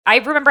I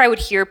remember I would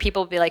hear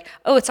people be like,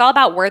 oh, it's all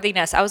about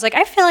worthiness. I was like,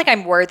 I feel like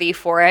I'm worthy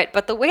for it.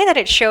 But the way that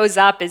it shows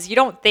up is you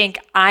don't think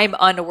I'm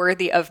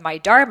unworthy of my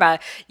Dharma.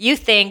 You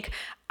think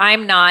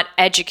I'm not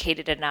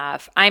educated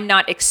enough. I'm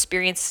not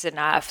experienced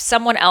enough.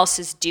 Someone else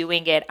is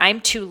doing it.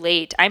 I'm too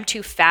late. I'm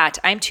too fat.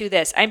 I'm too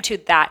this. I'm too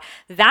that.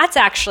 That's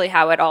actually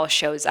how it all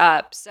shows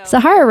up. So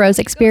Sahara Rose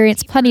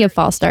experienced plenty of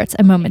false starts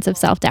and moments of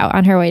self-doubt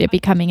on her way to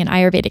becoming an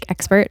Ayurvedic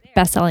expert,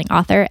 best-selling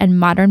author, and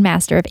modern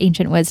master of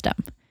ancient wisdom.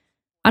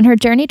 On her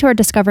journey toward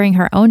discovering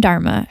her own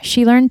Dharma,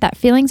 she learned that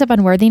feelings of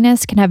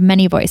unworthiness can have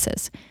many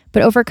voices,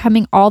 but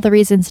overcoming all the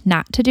reasons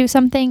not to do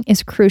something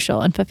is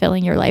crucial in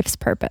fulfilling your life's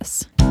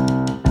purpose.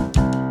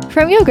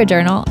 From Yoga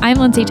Journal, I'm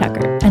Lindsay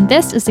Tucker, and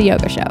this is The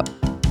Yoga Show.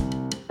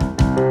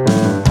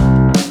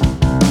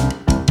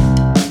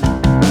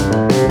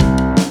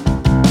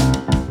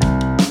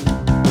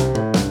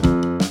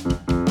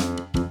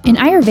 In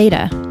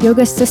Ayurveda,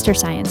 yoga's sister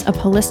science of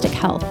holistic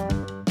health,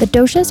 the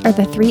doshas are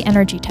the 3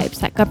 energy types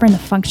that govern the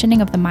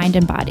functioning of the mind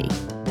and body.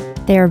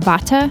 They are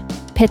Vata,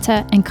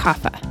 Pitta, and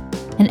Kapha,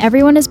 and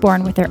everyone is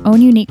born with their own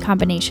unique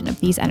combination of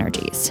these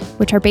energies,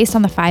 which are based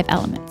on the 5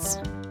 elements.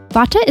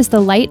 Vata is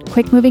the light,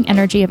 quick-moving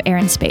energy of air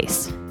and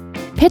space.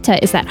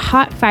 Pitta is that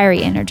hot,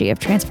 fiery energy of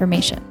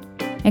transformation.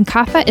 And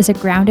Kapha is a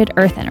grounded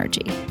earth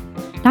energy.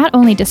 Not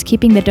only does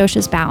keeping the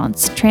doshas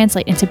balanced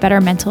translate into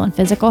better mental and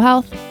physical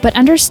health, but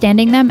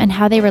understanding them and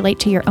how they relate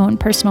to your own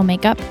personal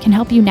makeup can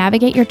help you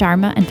navigate your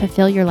Dharma and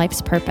fulfill your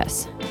life's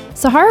purpose.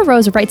 Sahara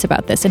Rose writes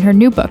about this in her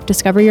new book,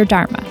 Discover Your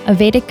Dharma, a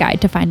Vedic guide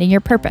to finding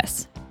your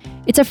purpose.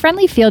 It's a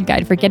friendly field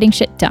guide for getting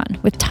shit done,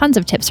 with tons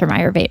of tips from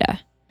Ayurveda.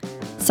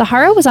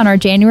 Sahara was on our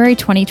January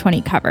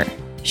 2020 cover.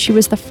 She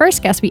was the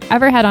first guest we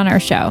ever had on our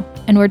show,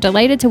 and we're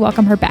delighted to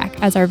welcome her back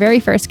as our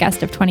very first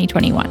guest of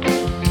 2021.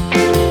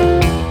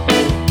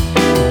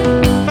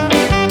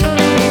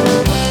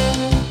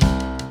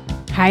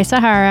 Hi,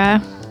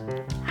 Sahara.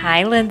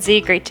 hi,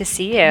 Lindsay. Great to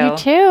see you. You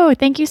too.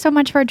 Thank you so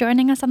much for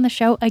joining us on the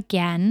show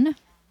again.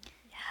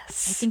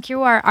 Yes. I think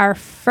you are our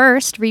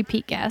first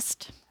repeat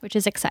guest, which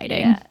is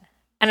exciting. Yeah.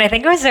 And I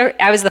think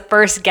I was the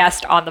first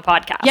guest on the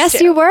podcast. Yes,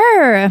 too. you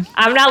were.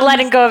 I'm not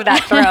letting go of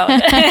that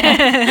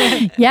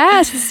throne.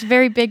 Yes, this is a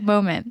very big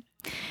moment.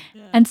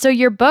 Yeah. And so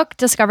your book,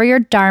 Discover Your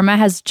Dharma,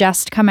 has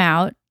just come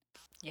out.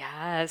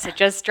 Yes, it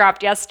just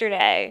dropped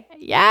yesterday.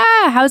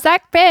 Yeah, how's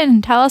that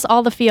been? Tell us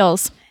all the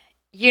feels.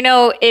 You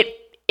know,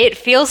 it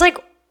feels like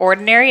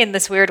ordinary in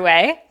this weird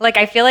way. Like,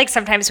 I feel like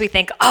sometimes we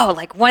think, oh,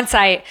 like once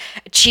I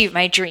achieve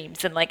my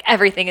dreams and like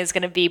everything is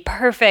going to be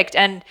perfect.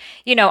 And,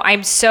 you know,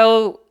 I'm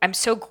so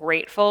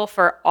grateful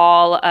for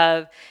all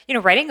of, you know,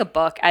 writing a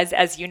book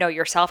as you know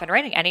yourself and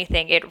writing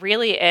anything. It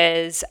really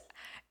is,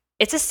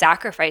 it's a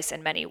sacrifice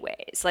in many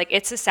ways. Like,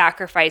 it's a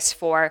sacrifice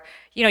for,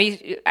 you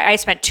know, I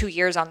spent 2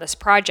 years on this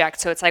project.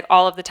 So it's like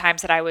all of the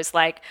times that I was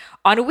like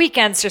on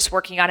weekends, just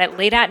working on it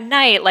late at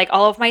night, like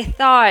all of my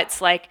thoughts,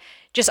 like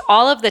just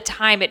all of the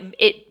time,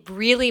 it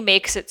really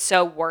makes it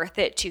so worth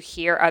it to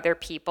hear other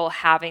people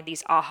having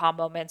these aha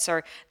moments.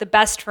 Or the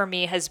best for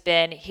me has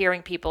been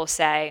hearing people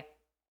say,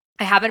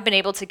 I haven't been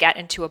able to get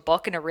into a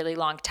book in a really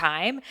long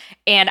time,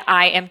 and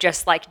I am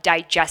just like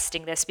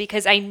digesting this,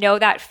 because I know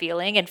that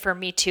feeling. And for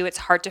me too, it's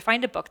hard to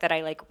find a book that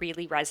I like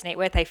really resonate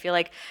with. I feel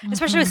like,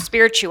 especially with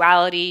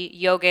spirituality,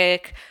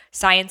 yogic,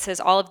 sciences,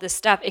 all of this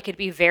stuff, it could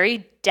be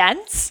very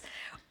dense.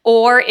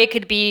 Or it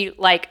could be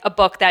like a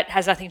book that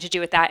has nothing to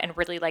do with that and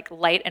really like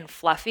light and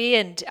fluffy.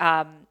 And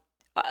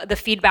the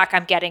feedback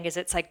I'm getting is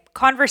it's like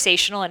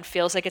conversational and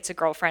feels like it's a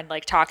girlfriend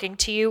like talking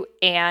to you,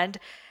 and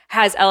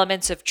has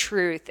elements of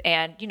truth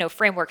and, you know,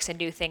 frameworks and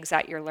new things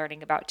that you're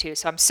learning about too.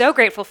 So I'm so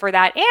grateful for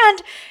that.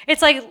 And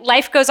it's like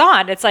life goes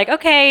on. It's like,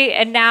 okay,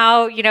 and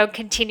now, you know,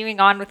 continuing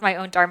on with my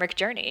own dharmic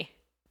journey.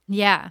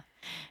 Yeah.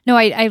 No,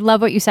 I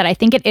love what you said. I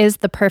think it is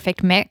the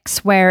perfect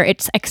mix where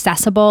it's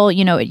accessible.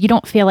 You know, you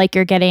don't feel like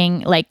you're getting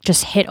like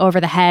just hit over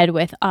the head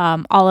with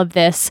all of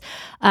this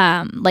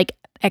like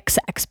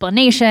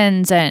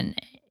explanations, and,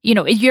 you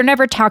know, you're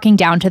never talking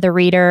down to the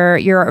reader.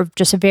 You're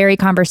just very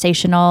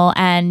conversational,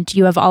 and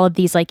you have all of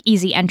these like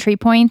easy entry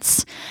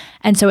points.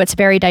 And so it's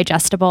very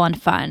digestible and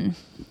fun.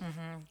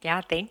 Mm-hmm.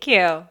 Yeah, thank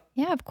you.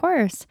 Yeah, of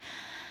course.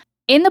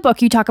 In the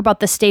book, you talk about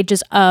the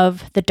stages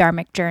of the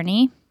dharmic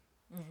journey.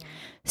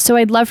 So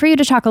I'd love for you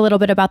to talk a little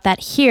bit about that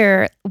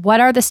here. What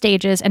are the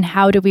stages and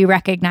how do we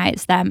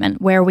recognize them, and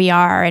where we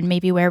are and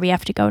maybe where we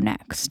have to go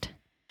next?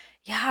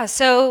 Yeah,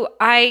 so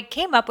I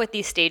came up with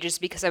these stages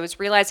because I was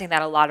realizing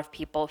that a lot of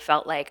people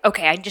felt like,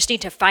 okay, I just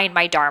need to find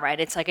my Dharma.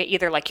 And it's like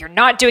either like you're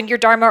not doing your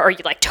Dharma or you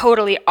like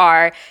totally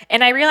are.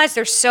 And I realized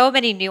there's so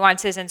many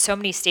nuances and so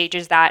many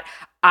stages that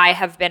I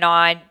have been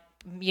on,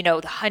 you know,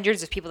 the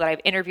hundreds of people that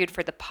I've interviewed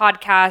for the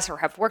podcast or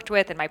have worked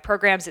with in my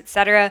programs, et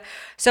cetera.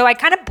 So I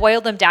kind of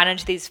boiled them down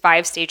into these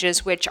 5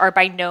 stages, which are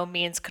by no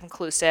means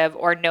conclusive,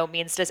 or no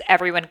means does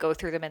everyone go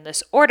through them in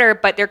this order,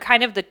 but they're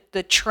kind of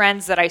the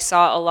trends that I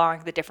saw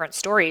along the different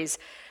stories.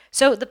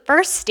 So the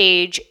first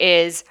stage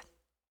is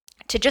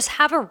to just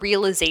have a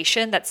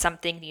realization that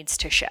something needs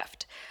to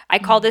shift. I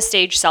call this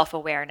stage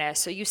self-awareness.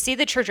 So you see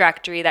the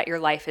trajectory that your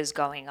life is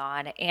going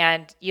on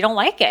and you don't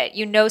like it.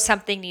 You know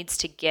something needs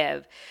to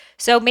give.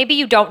 So maybe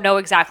you don't know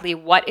exactly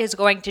what is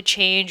going to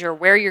change or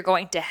where you're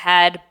going to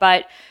head,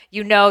 but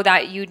you know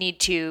that you need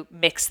to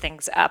mix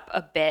things up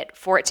a bit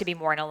for it to be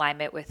more in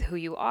alignment with who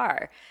you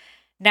are.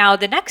 Now,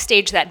 the next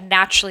stage that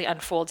naturally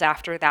unfolds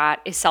after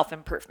that is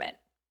self-improvement.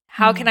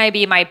 How can I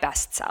be my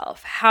best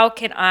self? How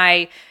can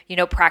I,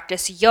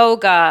 practice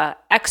yoga,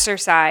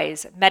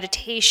 exercise,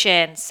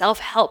 meditation,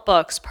 self-help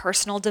books,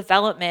 personal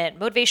development,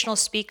 motivational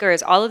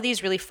speakers? All of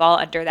these really fall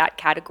under that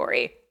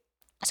category.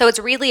 So it's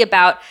really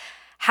about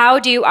how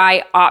do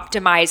I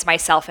optimize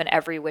myself in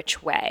every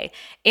which way?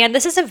 And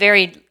this is a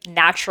very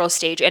natural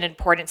stage and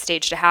important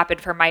stage to happen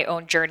for my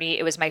own journey.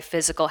 It was my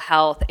physical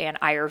health and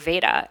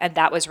Ayurveda. And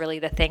that was really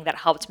the thing that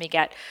helped me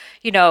get,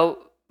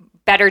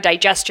 better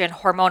digestion,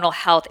 hormonal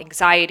health,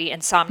 anxiety,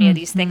 insomnia,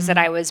 these things that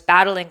I was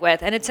battling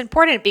with. And it's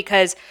important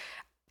because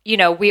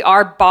we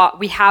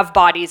have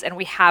bodies and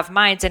we have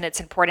minds, and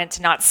it's important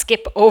to not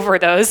skip over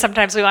those.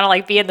 Sometimes we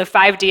want to be in the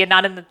 5D and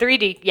not in the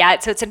 3D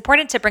yet. So it's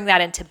important to bring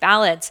that into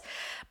balance.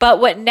 But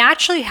what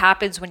naturally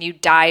happens when you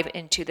dive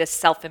into this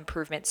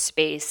self-improvement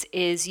space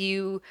is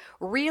you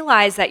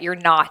realize that you're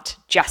not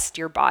just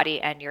your body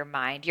and your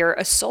mind. You're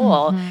a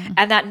soul,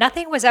 and that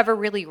nothing was ever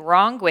really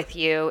wrong with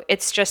you.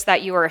 It's just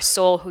that you are a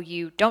soul who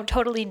you don't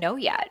totally know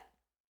yet.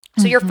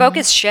 So your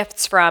focus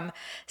shifts from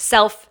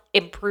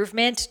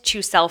self-improvement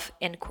to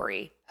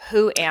self-inquiry.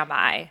 Who am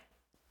I?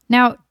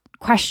 Now,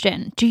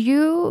 question, do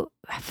you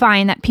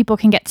find that people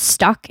can get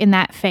stuck in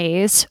that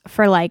phase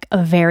for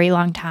a very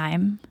long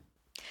time?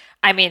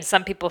 I mean,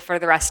 some people for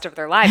the rest of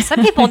their lives.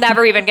 Some people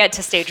never even get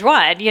to stage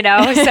 1, So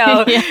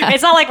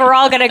It's not like we're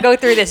all going to go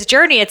through this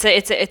journey.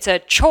 It's a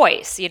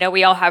choice.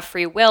 We all have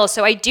free will.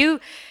 So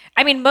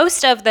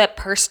most of the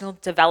personal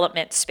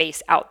development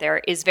space out there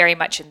is very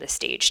much in the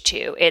stage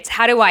 2. It's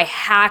how do I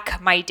hack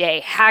my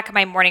day, hack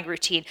my morning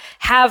routine,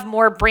 have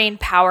more brain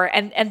power.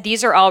 And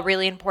these are all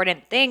really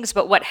important things.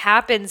 But what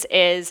happens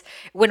is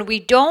when we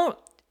don't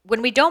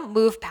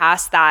move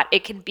past that,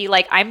 it can be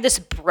like, I'm this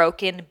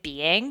broken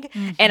being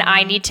and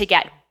I need to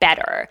get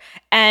better.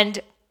 And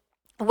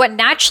what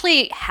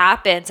naturally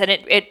happens, and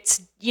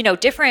it's,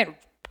 different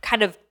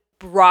kind of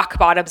rock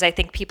bottoms I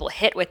think people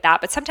hit with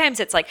that, but sometimes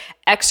it's like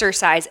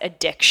exercise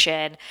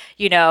addiction,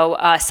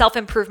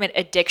 self-improvement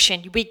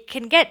addiction. We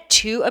can get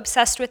too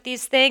obsessed with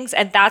these things,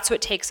 and that's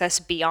what takes us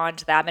beyond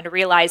them, and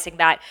realizing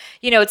that,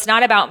 it's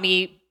not about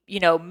me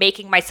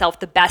making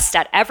myself the best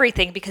at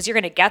everything, because you're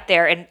going to get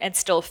there and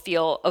still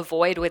feel a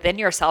void within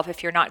yourself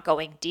if you're not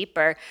going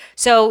deeper.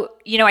 So,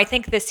 I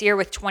think this year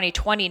with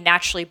 2020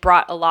 naturally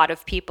brought a lot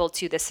of people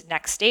to this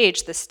next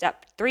stage, the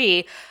step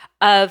 3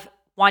 of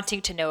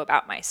wanting to know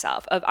about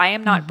myself, of I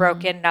am not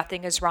broken,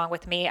 nothing is wrong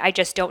with me. I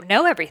just don't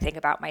know everything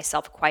about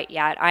myself quite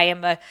yet. I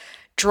am a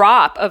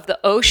drop of the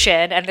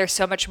ocean and there's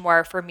so much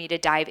more for me to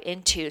dive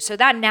into. So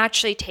that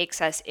naturally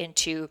takes us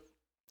into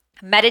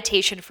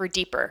meditation for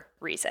deeper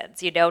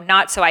reasons,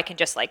 not so I can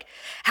just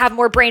have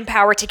more brain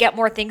power to get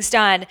more things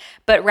done,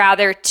 but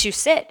rather to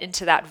sit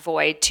into that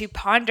void, to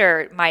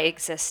ponder my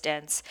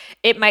existence.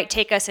 It might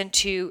take us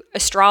into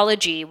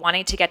astrology,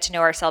 wanting to get to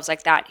know ourselves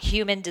like that,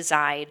 human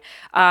design,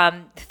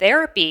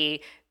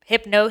 therapy,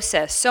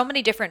 hypnosis, so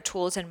many different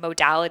tools and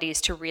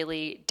modalities to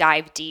really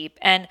dive deep.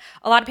 And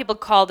a lot of people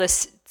call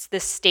this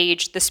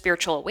stage the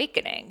spiritual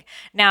awakening.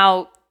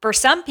 Now, for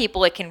some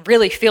people, it can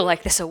really feel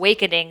like this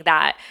awakening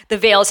that the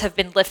veils have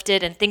been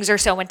lifted and things are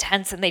so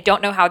intense and they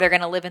don't know how they're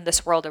going to live in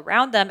this world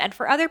around them. And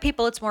for other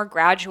people, it's more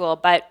gradual.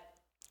 But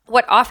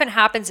what often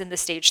happens in the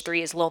stage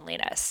 3 is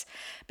loneliness,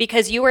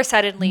 because you are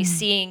suddenly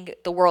seeing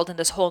the world in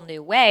this whole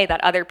new way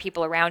that other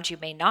people around you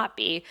may not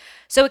be.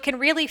 So it can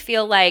really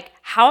feel like,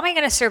 how am I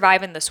going to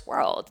survive in this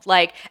world?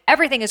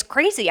 Everything is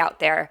crazy out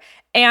there.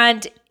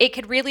 And it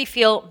could really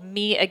feel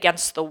me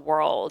against the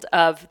world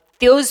of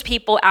those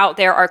people out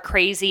there are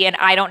crazy and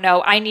I don't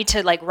know, I need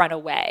to run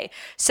away.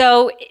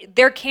 So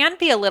there can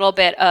be a little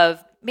bit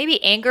of maybe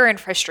anger and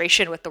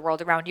frustration with the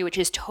world around you, which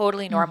is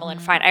totally normal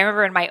and fine. I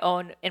remember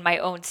in my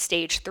own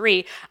stage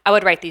 3, I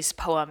would write these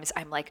poems.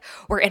 I'm like,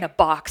 we're in a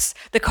box.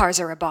 The cars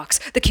are a box.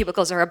 The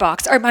cubicles are a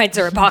box. Our minds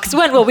are a box.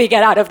 When will we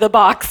get out of the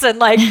box?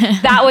 And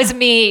that was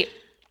me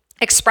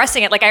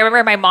expressing it. I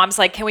remember my mom's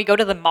like, can we go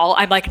to the mall?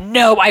 I'm like,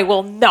 no, I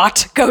will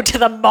not go to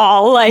the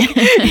mall.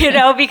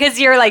 Because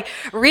you're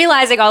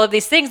realizing all of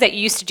these things that you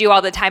used to do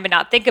all the time and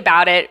not think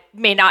about it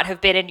may not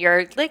have been in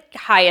your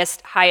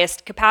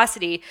highest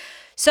capacity.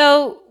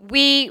 So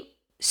we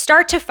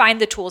start to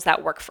find the tools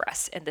that work for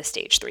us in this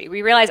stage 3.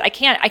 We realize I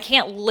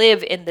can't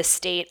live in this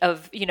state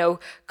of,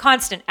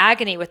 constant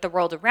agony with the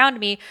world around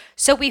me.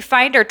 So we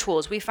find our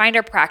tools, we find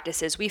our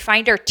practices, we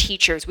find our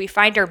teachers, we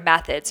find our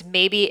methods.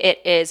 Maybe it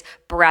is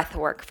breath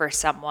work for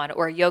someone,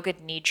 or yoga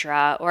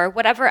nidra, or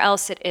whatever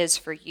else it is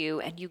for you,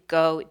 and you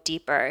go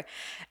deeper.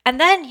 And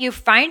then you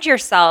find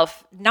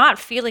yourself not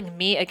feeling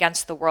me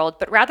against the world,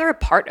 but rather a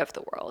part of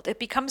the world. It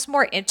becomes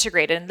more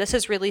integrated. And this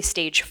is really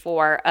stage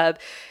 4 of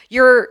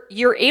you're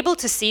able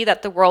to see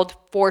that the world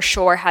for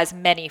sure has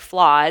many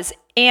flaws,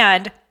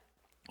 and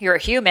you're a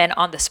human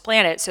on this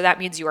planet, so that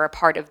means you are a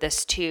part of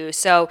this too.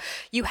 So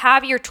you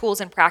have your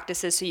tools and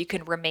practices so you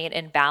can remain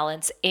in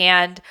balance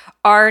and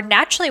are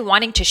naturally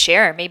wanting to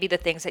share maybe the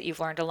things that you've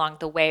learned along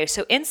the way.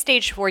 So in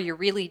stage 4, you're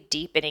really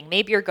deepening.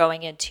 Maybe you're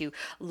going into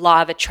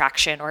law of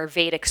attraction or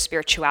Vedic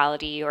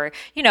spirituality, or,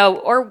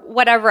 or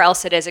whatever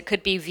else it is. It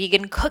could be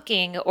vegan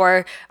cooking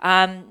or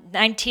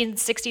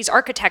 1960s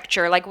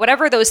architecture, like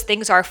whatever those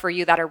things are for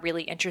you that are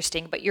really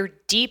interesting, but you're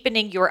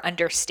deepening your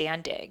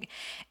understanding.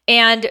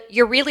 And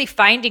you're really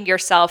finding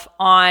yourself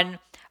on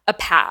a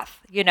path,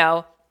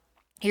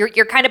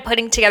 You're kind of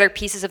putting together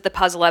pieces of the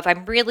puzzle of,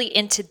 I'm really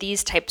into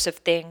these types of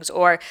things,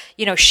 or,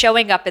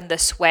 showing up in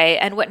this way.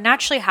 And what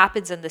naturally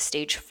happens in the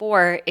stage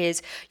 4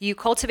 is you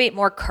cultivate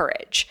more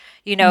courage.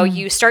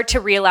 You start to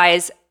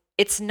realize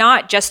it's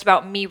not just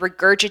about me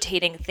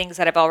regurgitating things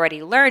that I've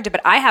already learned,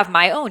 but I have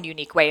my own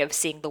unique way of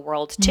seeing the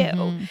world too.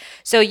 Mm-hmm.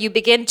 So you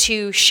begin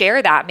to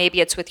share that. Maybe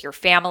it's with your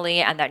family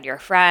and then your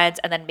friends,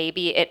 and then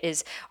maybe it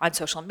is on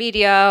social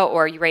media,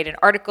 or you write an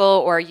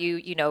article, or you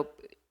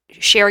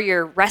share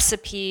your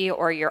recipe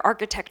or your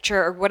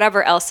architecture or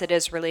whatever else it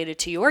is related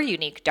to your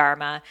unique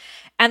Dharma.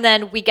 And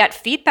then we get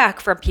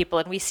feedback from people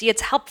and we see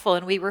it's helpful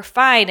and we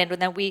refine, and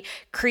then we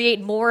create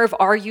more of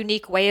our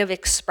unique way of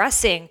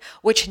expressing,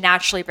 which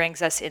naturally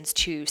brings us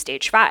into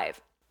stage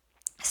 5.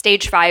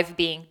 Stage 5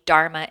 being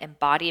Dharma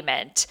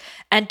embodiment.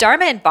 And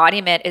Dharma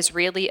embodiment is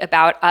really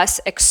about us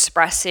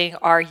expressing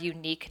our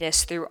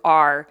uniqueness through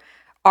our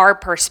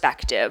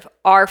perspective,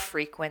 our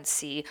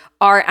frequency,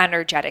 our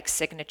energetic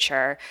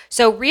signature.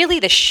 So really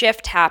the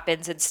shift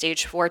happens in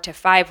stage 4 to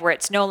 5, where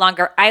it's no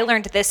longer, I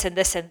learned this and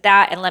this and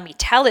that, and let me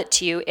tell it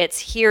to you.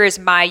 It's, here's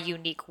my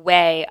unique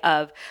way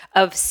of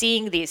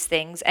seeing these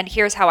things, and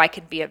here's how I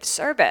can be of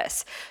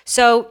service.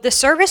 So the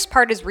service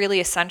part is really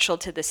essential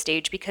to the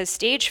stage, because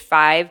stage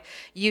 5,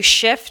 you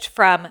shift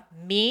from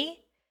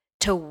me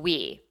to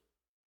we.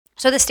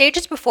 So the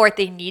stages before it,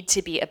 they need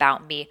to be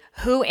about me.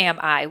 Who am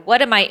I?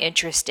 What am I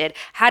interested?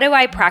 How do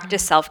I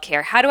practice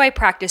self-care? How do I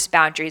practice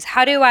boundaries?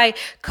 How do I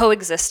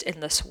coexist in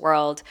this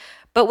world?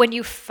 But when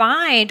you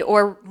find,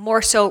 or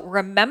more so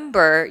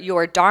remember,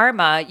 your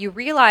Dharma, you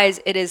realize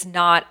it is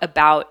not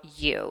about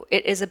you.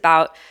 It is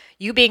about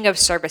you being of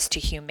service to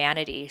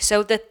humanity.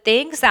 So the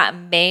things that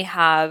may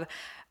have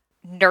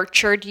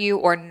nurtured you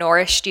or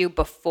nourished you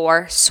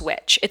before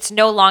switch. It's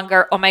no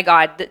longer, oh my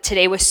God,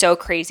 today was so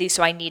crazy,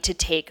 so I need to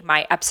take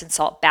my Epsom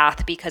salt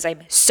bath because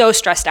I'm so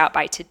stressed out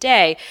by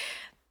today.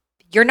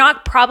 You're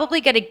not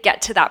probably going to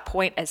get to that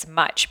point as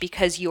much,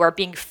 because you are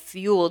being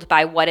fueled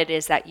by what it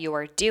is that you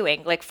are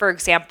doing. Like, for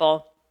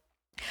example,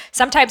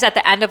 sometimes at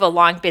the end of a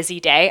long, busy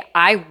day,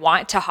 I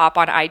want to hop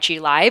on IG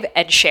Live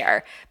and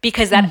share,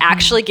 because that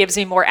actually gives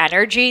me more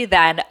energy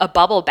than a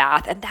bubble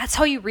bath. And that's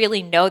how you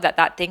really know that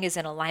that thing is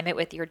in alignment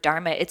with your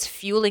Dharma. It's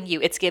fueling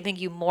you. It's giving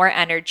you more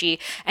energy.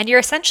 And you're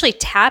essentially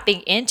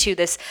tapping into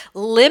this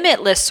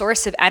limitless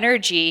source of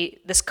energy,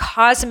 this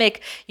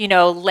cosmic,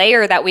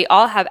 layer that we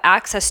all have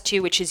access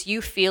to, which is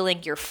you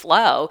feeling your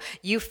flow,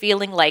 you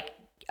feeling like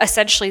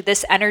essentially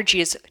this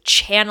energy is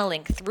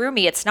channeling through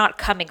me. It's not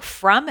coming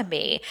from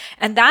me.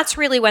 And that's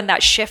really when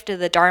that shift of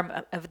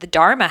the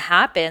Dharma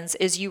happens,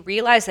 is you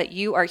realize that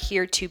you are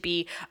here to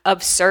be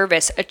of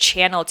service, a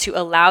channel to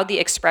allow the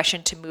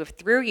expression to move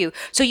through you.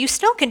 So you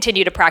still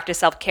continue to practice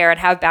self-care and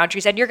have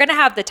boundaries, and you're going to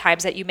have the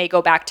times that you may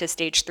go back to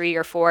stage 3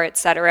 or 4,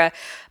 etc.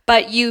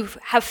 But you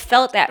have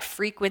felt that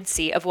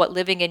frequency of what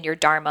living in your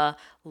Dharma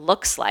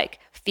looks like,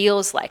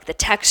 feels like, the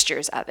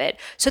textures of it.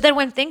 So then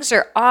when things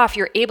are off,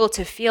 you're able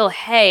to feel,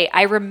 hey,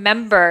 I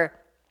remember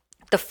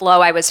the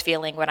flow I was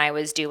feeling when I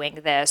was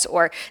doing this,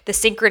 or the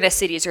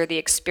synchronicities or the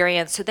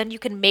experience. So then you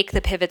can make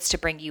the pivots to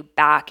bring you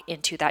back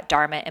into that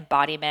Dharma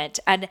embodiment.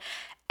 And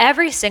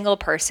every single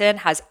person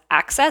has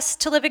access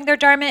to living their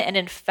Dharma. And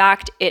in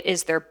fact, it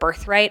is their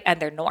birthright and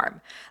their norm.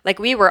 Like,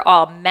 we were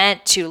all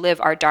meant to live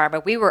our Dharma.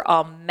 We were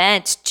all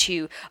meant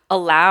to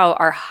allow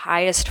our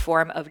highest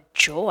form of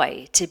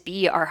joy to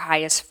be our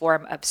highest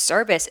form of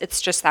service.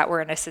 It's just that we're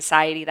in a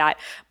society that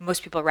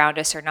most people around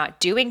us are not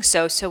doing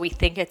so. So we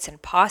think it's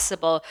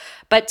impossible.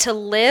 But to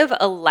live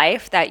a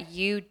life that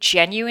you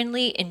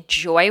genuinely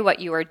enjoy what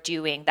you are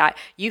doing, that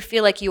you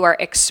feel like you are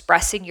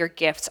expressing your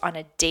gifts on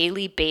a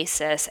daily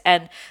basis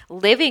and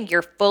living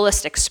your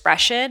fullest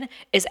expression,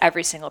 is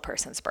every single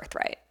person's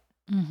birthright.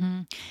 Mm-hmm.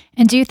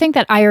 And do you think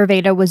that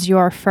Ayurveda was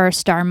your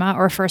first Dharma,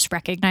 or first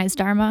recognized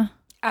Dharma?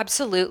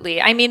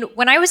 Absolutely. I mean,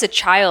 when I was a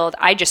child,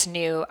 I just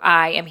knew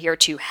I am here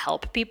to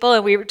help people.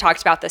 And we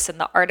talked about this in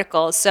the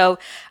article. So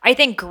I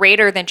think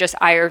greater than just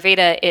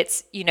Ayurveda,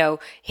 it's,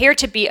 here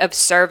to be of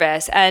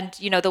service. And,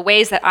 the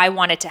ways that I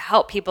wanted to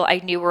help people, I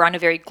knew were on a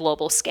very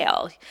global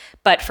scale.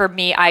 But for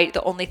me,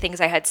 the only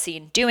things I had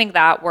seen doing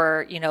that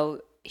were,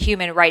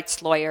 human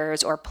rights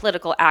lawyers or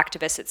political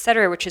activists, et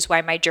cetera, which is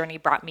why my journey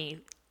brought me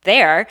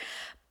there.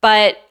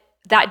 But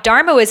that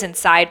Dharma was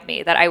inside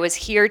me, that I was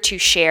here to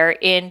share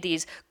in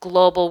these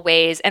global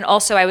ways. And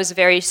also I was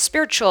very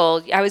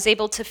spiritual. I was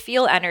able to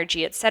feel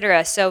energy, et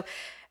cetera. So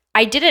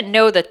I didn't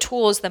know the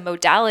tools, the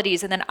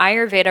modalities, and then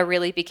Ayurveda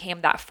really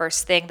became that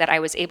first thing that I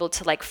was able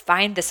to like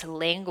find this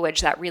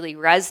language that really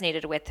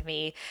resonated with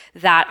me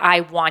that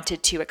I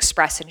wanted to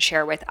express and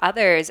share with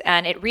others.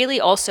 And it really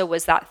also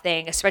was that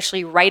thing,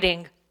 especially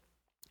writing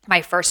my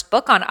first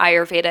book on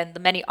Ayurveda and the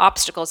many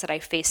obstacles that I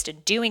faced in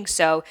doing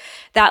so,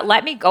 that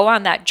let me go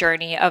on that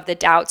journey of the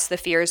doubts, the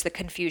fears, the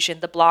confusion,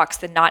 the blocks,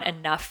 the not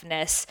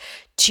enoughness,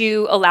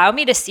 to allow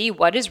me to see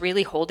what is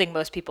really holding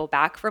most people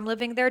back from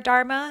living their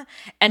Dharma,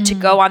 and to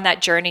go on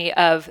that journey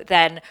of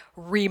then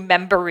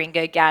remembering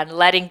again,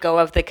 letting go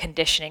of the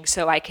conditioning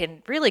so I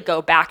can really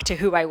go back to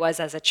who I was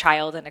as a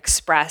child and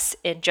express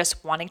in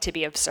just wanting to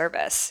be of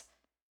service.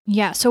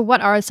 Yeah. So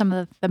what are some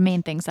of the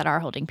main things that are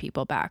holding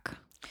people back?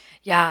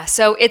 Yeah,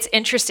 so it's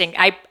interesting.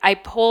 I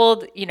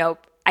polled,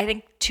 I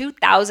think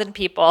 2,000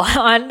 people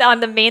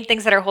on the main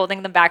things that are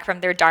holding them back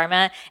from their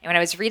Dharma. And when I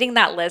was reading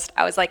that list,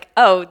 I was like,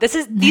 oh, these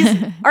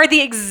are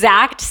the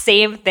exact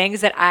same things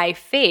that I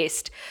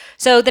faced.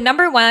 So the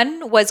number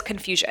one was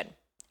confusion.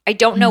 I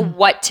don't know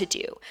what to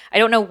do. I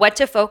don't know what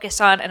to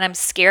focus on, and I'm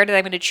scared that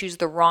I'm going to choose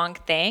the wrong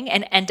thing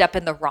and end up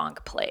in the wrong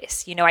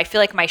place. I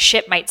feel like my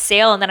ship might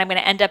sail and then I'm going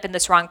to end up in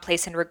this wrong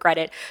place and regret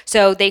it.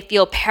 So they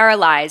feel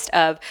paralyzed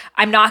of,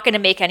 I'm not going to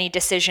make any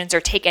decisions or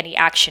take any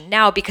action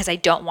now because I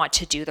don't want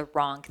to do the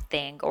wrong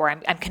thing, or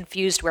I'm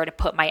confused where to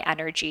put my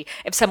energy.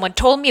 If someone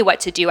told me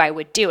what to do, I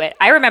would do it.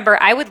 I remember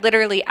I would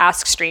literally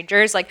ask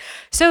strangers like,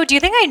 so do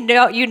you think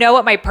you know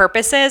what my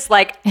purpose is?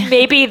 Like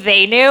maybe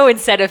they knew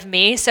instead of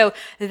me. So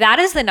that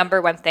is the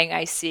number one thing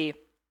I see.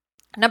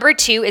 Number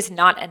two is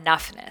not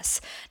enoughness.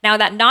 Now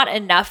that not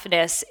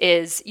enoughness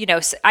is,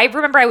 I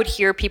remember I would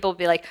hear people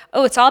be like,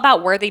 oh, it's all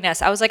about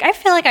worthiness. I was like, I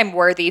feel like I'm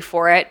worthy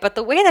for it. But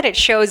the way that it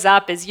shows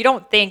up is you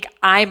don't think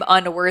I'm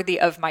unworthy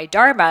of my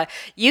Dharma.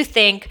 You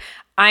think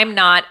I'm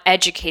not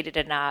educated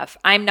enough.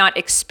 I'm not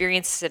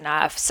experienced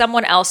enough.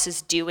 Someone else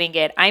is doing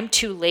it. I'm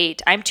too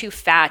late. I'm too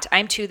fat.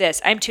 I'm too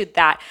this. I'm too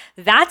that.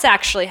 That's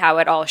actually how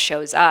it all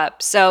shows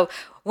up. So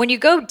when you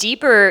go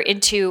deeper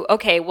into,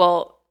 okay,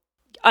 well,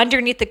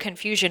 underneath the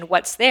confusion,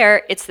 what's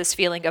there? It's this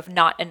feeling of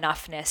not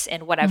enoughness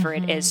in whatever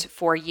it is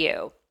for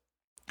you.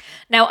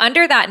 Now,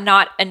 under that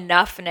not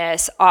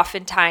enoughness,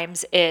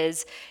 oftentimes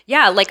is,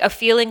 like a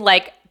feeling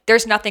like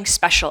there's nothing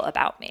special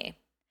about me.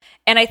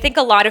 And I think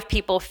a lot of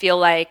people feel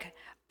like,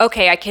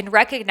 okay, I can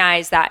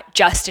recognize that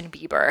Justin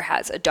Bieber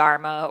has a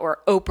Dharma or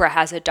Oprah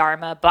has a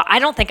Dharma, but I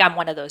don't think I'm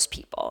one of those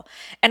people.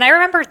 And I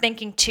remember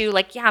thinking too,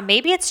 like, yeah,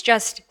 maybe it's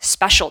just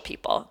special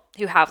people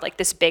who have like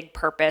this big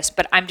purpose,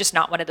 but I'm just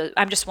not one of those.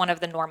 I'm just one of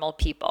the normal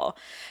people.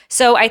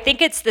 So I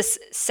think it's this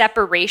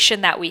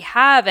separation that we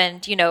have.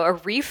 And, a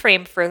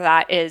reframe for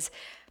that is,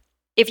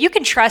 if you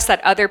can trust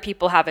that other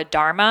people have a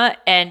Dharma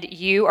and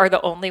you are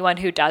the only one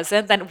who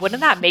doesn't, then wouldn't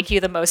that make you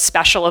the most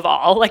special of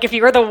all? Like if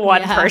you were the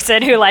one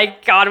person who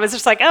like God was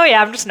just like, oh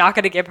yeah, I'm just not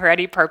going to give her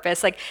any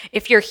purpose. Like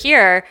if you're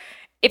here,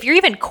 if you're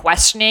even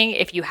questioning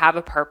if you have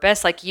a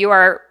purpose, like you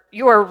are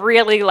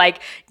really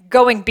like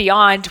going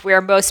beyond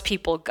where most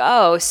people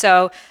go.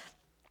 So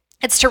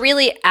it's to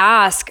really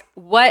ask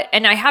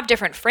and I have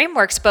different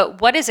frameworks,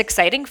 but what is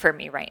exciting for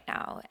me right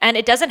now? And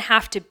it doesn't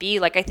have to be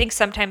like, I think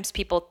sometimes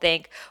people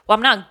think, well,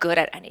 I'm not good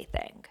at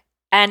anything.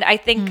 And I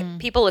think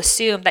people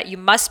assume that you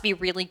must be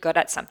really good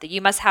at something.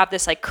 You must have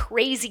this like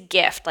crazy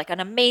gift, like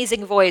an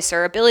amazing voice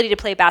or ability to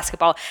play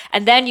basketball.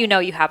 And then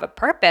you have a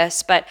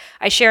purpose. But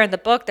I share in the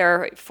book,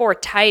 there are 4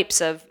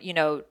 types of,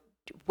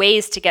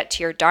 ways to get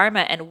to your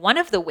Dharma. And one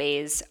of the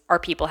ways are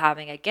people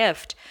having a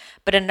gift.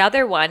 But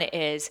another one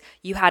is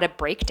you had a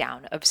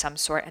breakdown of some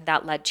sort and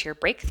that led to your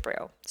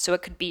breakthrough. So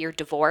it could be your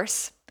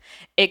divorce.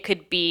 It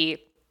could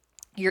be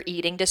your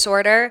eating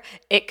disorder.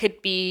 It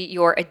could be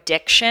your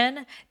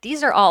addiction.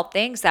 These are all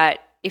things that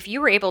if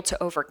you were able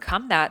to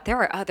overcome that, there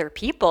are other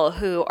people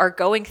who are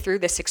going through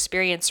this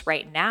experience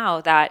right now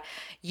that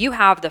you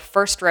have the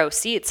first row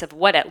seats of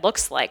what it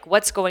looks like,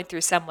 what's going through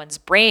someone's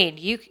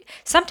brain.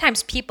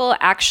 Sometimes people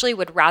actually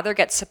would rather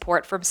get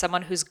support from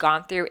someone who's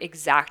gone through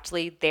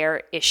exactly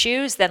their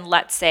issues than,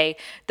 let's say,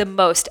 the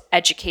most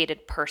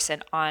educated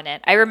person on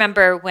it. I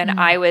remember when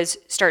I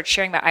started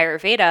sharing my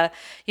Ayurveda,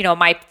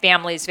 my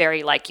family's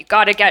very like, you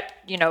got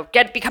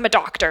to become a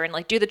doctor and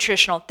like do the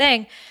traditional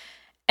thing.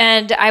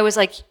 And I was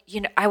like,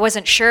 I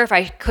wasn't sure if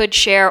I could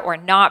share or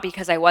not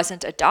because I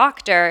wasn't a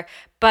doctor,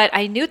 but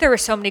I knew there were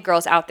so many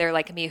girls out there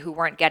like me who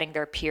weren't getting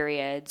their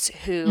periods,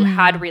 who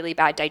had really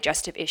bad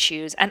digestive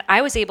issues. And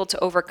I was able to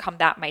overcome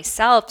that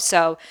myself.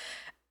 So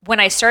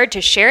when I started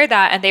to share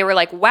that and they were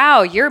like,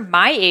 wow, you're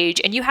my age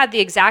and you had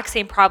the exact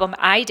same problem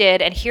I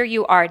did. And here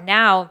you are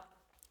now,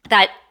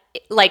 that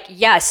like,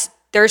 yes,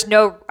 there's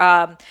no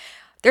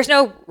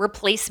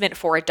replacement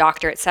for a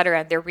doctor, et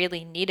cetera, and they're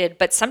really needed.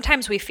 But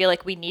sometimes we feel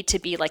like we need to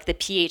be like the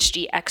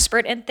PhD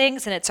expert in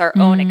things, and it's our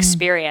own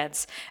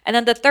experience. And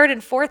then the third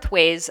and fourth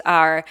ways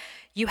are,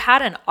 you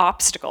had an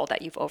obstacle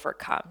that you've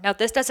overcome. Now,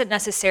 this doesn't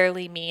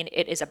necessarily mean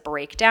it is a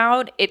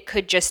breakdown. It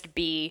could just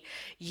be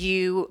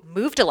you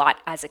moved a lot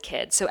as a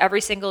kid. So every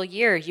single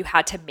year you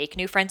had to make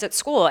new friends at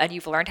school and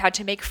you've learned how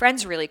to make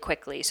friends really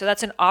quickly. So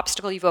that's an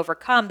obstacle you've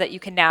overcome that you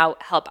can now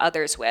help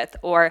others with.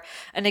 Or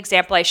an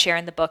example I share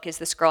in the book is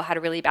this girl had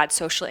a really bad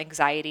social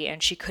anxiety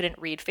and she couldn't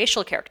read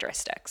facial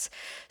characteristics.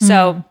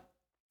 So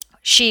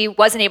she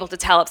wasn't able to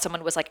tell if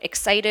someone was like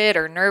excited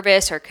or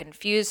nervous or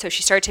confused. So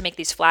she started to make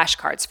these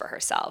flashcards for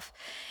herself.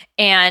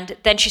 And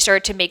then she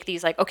started to make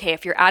these like, okay,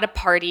 if you're at a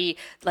party,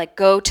 like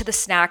go to the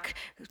snack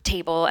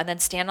table and then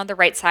stand on the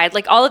right side,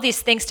 like all of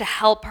these things to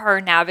help her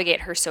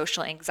navigate her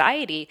social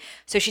anxiety.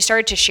 So she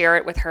started to share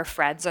it with her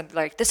friends and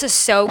like, this is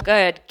so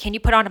good. Can you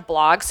put on a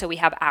blog so we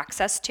have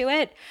access to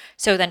it?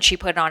 So then she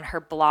put it on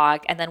her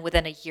blog. And then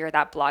within a year,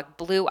 that blog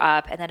blew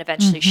up. And then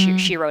eventually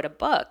she wrote a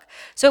book.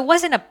 So it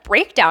wasn't a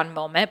breakdown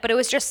moment, but it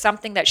was just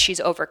something that she's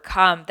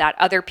overcome that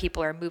other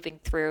people are moving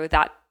through,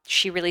 that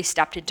she really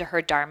stepped into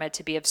her dharma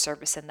to be of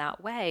service in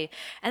that way.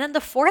 And then the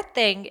fourth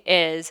thing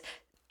is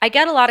I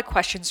get a lot of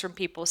questions from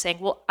people saying,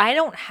 well, I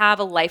don't have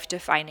a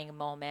life-defining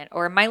moment,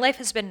 or my life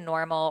has been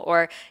normal,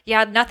 or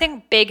yeah,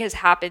 nothing big has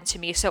happened to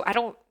me, so I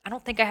don't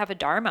think I have a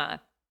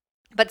dharma.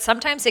 But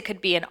sometimes it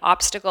could be an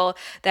obstacle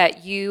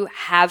that you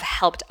have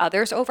helped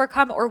others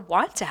overcome or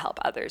want to help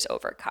others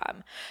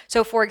overcome.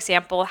 So for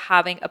example,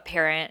 having a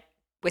parent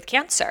with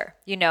cancer,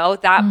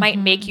 that might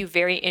make you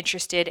very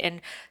interested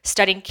in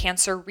studying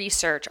cancer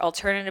research,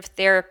 alternative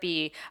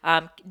therapy,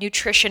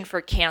 nutrition for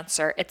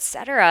cancer,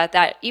 etc.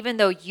 That even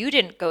though you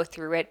didn't go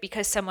through it,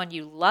 because someone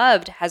you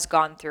loved has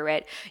gone through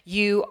it,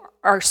 you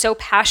are so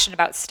passionate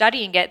about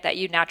studying it that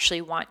you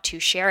naturally want to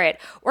share it.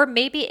 Or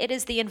maybe it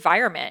is the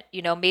environment.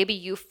 Maybe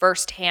you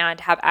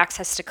firsthand have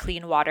access to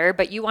clean water,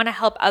 but you want to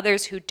help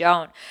others who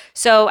don't.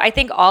 So I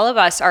think all of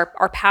us,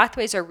 our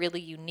pathways are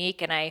really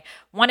unique. And I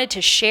wanted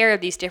to share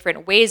these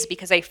different ways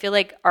because I feel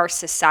like our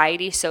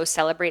society so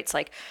celebrates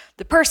like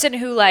the person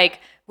who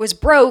like was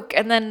broke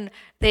and then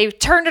they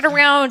turned it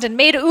around and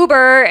made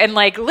Uber and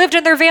like lived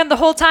in their van the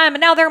whole time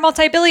and now they're a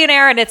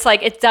multi-billionaire. And it's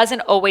like, it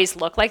doesn't always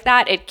look like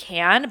that. It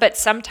can, but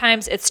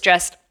sometimes it's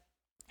just,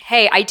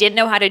 hey, I didn't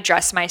know how to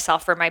dress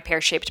myself for my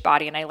pear-shaped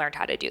body and I learned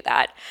how to do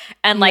that.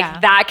 And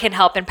like that can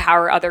help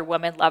empower other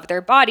women love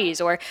their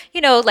bodies, or,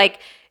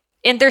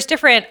 and there's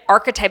different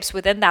archetypes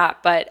within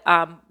that. But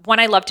one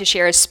I love to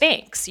share is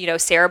Spanx.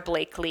 Sarah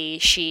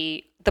Blakely,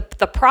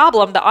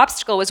 the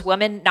obstacle was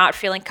women not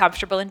feeling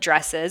comfortable in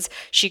dresses.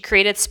 She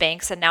created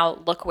Spanx and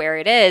now look where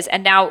it is.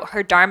 And now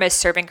her dharma is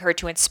serving her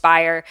to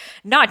inspire,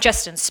 not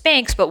just in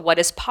Spanx, but what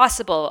is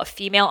possible, a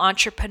female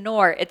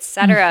entrepreneur,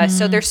 etc.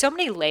 So there's so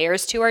many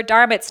layers to our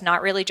dharma. It's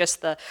not really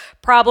just the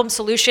problem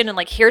solution and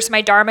like, here's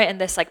my dharma in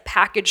this like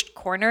packaged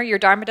corner. Your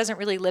dharma doesn't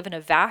really live in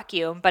a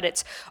vacuum, but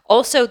it's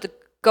also the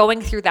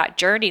going through that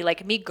journey,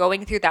 like me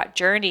going through that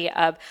journey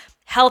of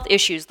health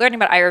issues, learning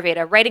about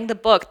Ayurveda, writing the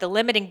book, the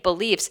limiting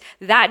beliefs.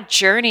 That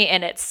journey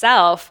in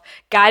itself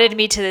guided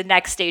me to the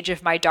next stage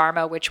of my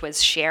dharma, which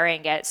was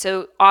sharing it.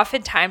 So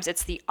oftentimes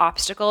it's the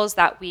obstacles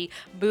that we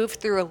move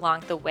through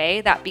along the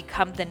way that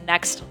become the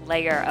next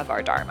layer of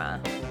our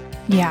dharma.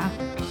 Yeah.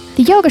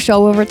 The Yoga Show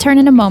will return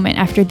in a moment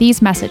after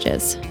these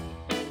messages.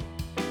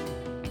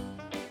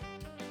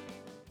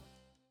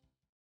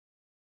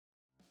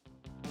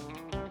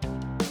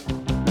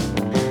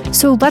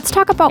 So let's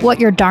talk about what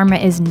your dharma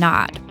is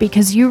not,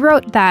 because you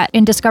wrote that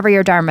in Discover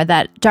Your Dharma,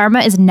 that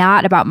dharma is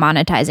not about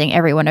monetizing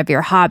every one of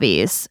your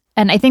hobbies.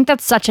 And I think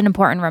that's such an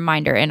important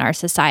reminder in our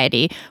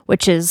society,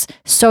 which is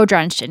so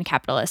drenched in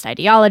capitalist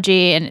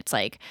ideology. And it's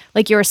like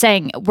you were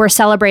saying, we're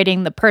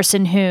celebrating the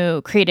person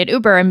who created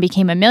Uber and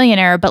became a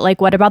millionaire, but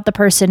like, what about the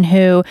person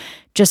who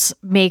just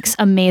makes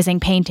amazing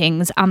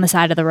paintings on the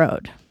side of the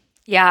road?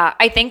 Yeah,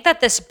 I think that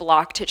this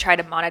block to try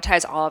to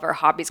monetize all of our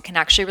hobbies can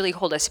actually really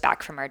hold us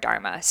back from our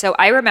dharma. So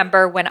I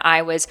remember when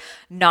I was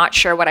not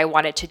sure what I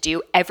wanted to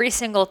do, every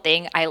single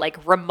thing I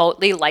like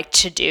remotely liked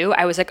to do,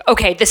 I was like,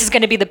 okay, this is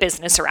going to be the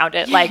business around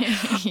it. Like,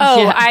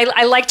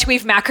 I like to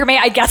weave macrame.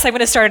 I guess I'm going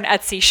to start an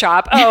Etsy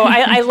shop. Oh,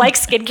 I like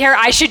skincare.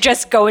 I should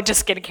just go into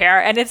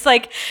skincare. And it's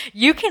like,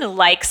 you can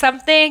like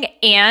something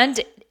and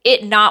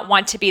it not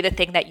want to be the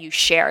thing that you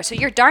share. So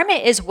your dharma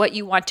is what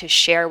you want to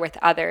share with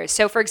others.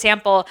 So for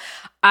example,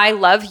 I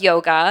love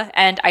yoga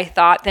and I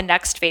thought the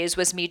next phase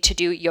was me to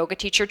do yoga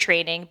teacher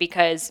training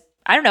because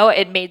I don't know,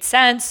 it made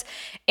sense.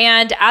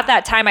 And at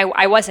that time,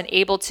 I wasn't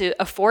able to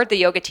afford the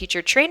yoga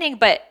teacher training,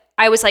 but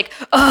I was like,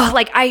 oh,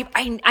 like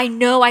I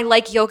know I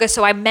like yoga,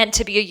 so I'm meant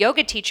to be a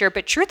yoga teacher.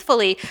 But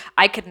truthfully,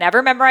 I could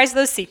never memorize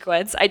those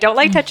sequence. I don't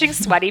like touching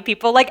sweaty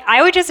people. Like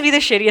I would just be the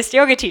shittiest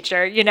yoga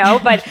teacher,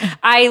 but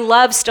I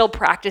love still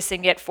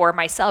practicing it for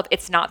myself.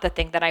 It's not the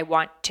thing that I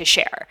want to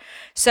share.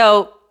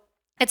 So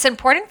it's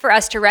important for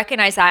us to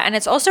recognize that. And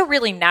it's also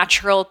really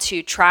natural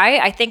to try.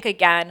 I think,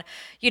 again,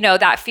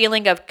 that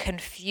feeling of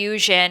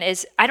confusion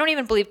I don't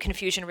even believe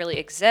confusion really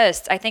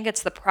exists. I think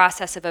it's the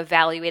process of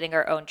evaluating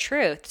our own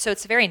truth. So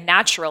it's very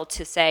natural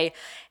to say,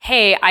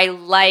 hey, I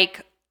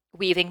like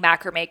weaving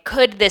macrame?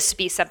 Could this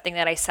be something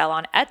that I sell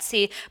on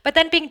Etsy? But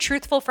then being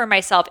truthful for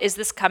myself, is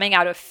this coming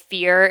out of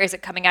fear? Is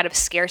it coming out of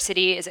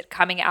scarcity? Is it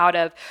coming out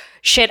of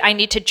shit, I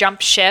need to jump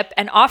ship?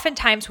 And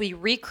oftentimes we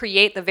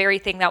recreate the very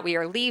thing that we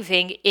are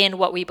leaving in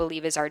what we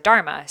believe is our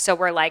dharma. So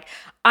we're like,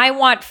 I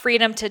want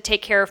freedom to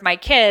take care of my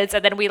kids.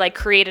 And then we like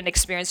create an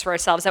experience for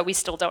ourselves that we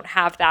still don't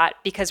have that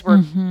because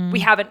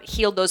we haven't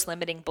healed those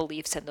limiting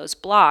beliefs and those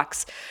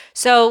blocks.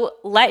 So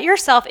let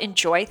yourself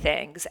enjoy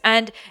things.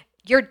 And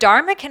your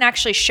dharma can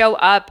actually show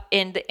up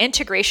in the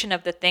integration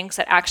of the things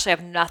that actually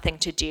have nothing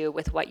to do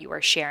with what you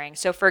are sharing.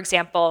 So for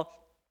example,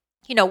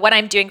 what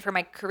I'm doing for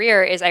my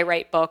career is I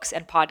write books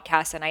and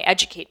podcasts and I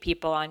educate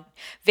people on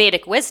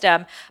Vedic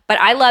wisdom, but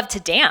I love to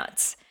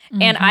dance.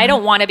 And I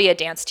don't want to be a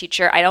dance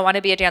teacher. I don't want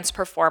to be a dance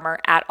performer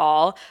at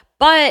all.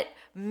 But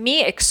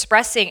me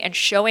expressing and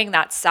showing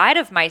that side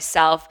of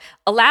myself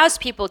allows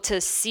people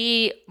to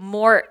see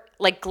more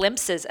like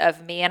glimpses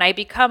of me, and I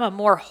become a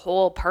more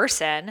whole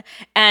person.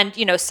 And,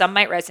 some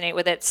might resonate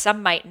with it,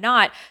 some might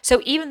not.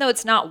 So even though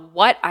it's not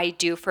what I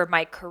do for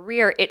my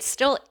career, it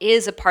still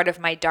is a part of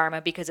my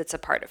dharma because it's a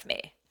part of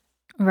me.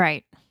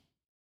 Right.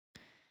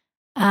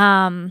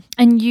 And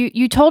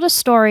you told a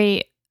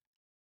story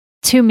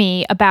to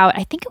me about,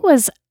 I think it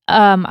was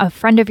a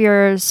friend of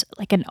yours,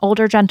 like an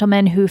older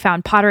gentleman who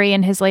found pottery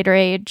in his later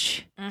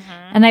age.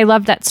 And I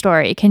love that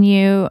story. Can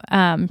you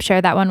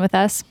share that one with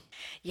us?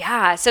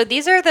 Yeah. So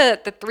these are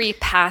the three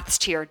paths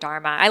to your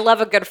dharma. I love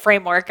a good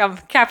framework. I'm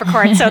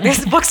Capricorn, so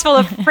there's books full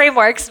of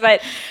frameworks,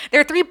 but there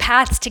are three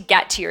paths to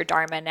get to your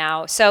dharma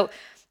now. So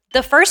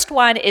the first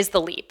one is the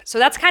leap. So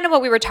that's kind of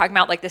what we were talking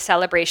about, like the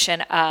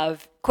celebration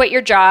of quit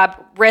your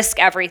job, risk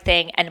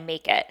everything, and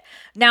make it.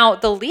 Now,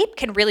 the leap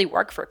can really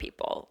work for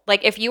people.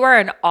 Like if you are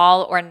an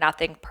all or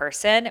nothing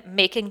person,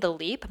 making the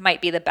leap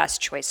might be the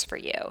best choice for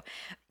you.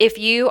 If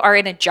you are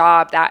in a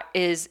job that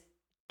is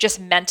just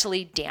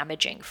mentally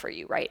damaging for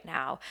you right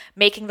now,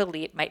 making the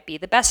leap might be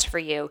the best for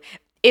you.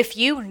 If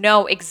you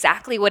know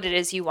exactly what it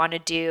is you want to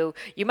do,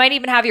 you might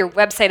even have your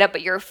website up,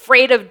 but you're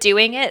afraid of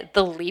doing it,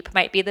 the leap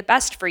might be the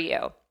best for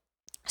you.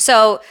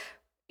 So,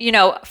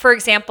 for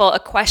example, a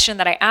question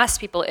that I ask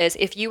people is,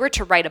 if you were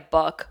to write a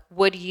book,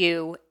 would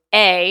you,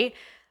 A,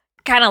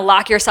 kind of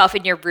lock yourself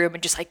in your room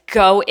and just like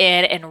go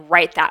in and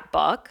write that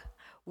book?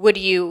 Would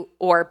you,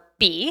 or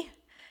B,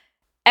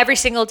 every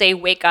single day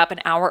wake up an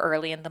hour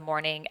early in the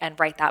morning and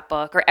write that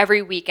book, or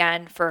every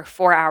weekend for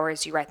 4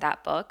 hours you write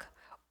that book?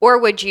 Or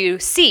would you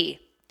C,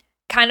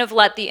 kind of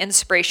let the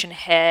inspiration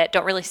hit,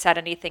 don't really set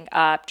anything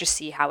up, just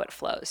see how it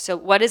flows? So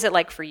what is it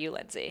like for you,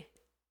 Lindsay?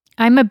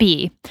 I'm a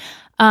B,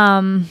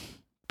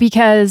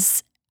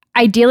 because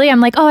ideally I'm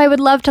like, I would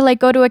love to like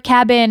go to a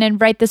cabin and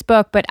write this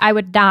book, but I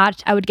would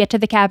not. I would get to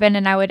the cabin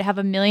and I would have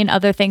a million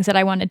other things that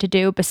I wanted to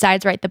do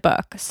besides write the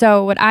book.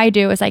 So what I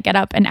do is I get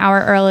up an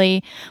hour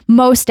early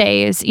most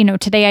days.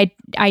 Today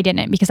I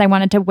didn't, because I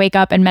wanted to wake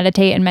up and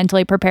meditate and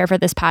mentally prepare for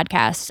this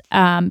podcast,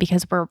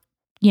 because we're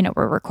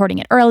recording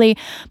it early.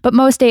 But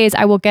most days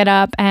I will get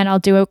up and I'll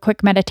do a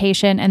quick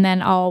meditation, and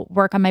then I'll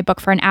work on my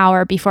book for an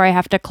hour before I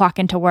have to clock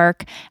into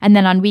work. And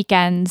then on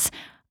weekends,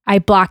 I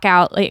block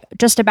out like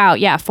just about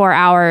 4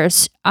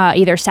 hours,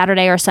 either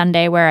Saturday or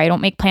Sunday, where I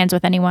don't make plans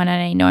with anyone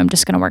and I know I'm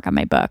just going to work on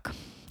my book.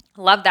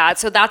 Love that.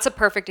 So that's a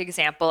perfect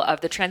example of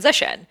the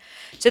transition.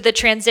 So the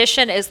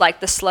transition is like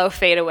the slow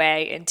fade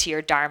away into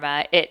your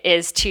dharma. It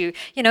is to,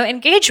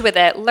 engage with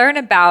it, learn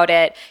about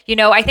it.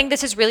 I think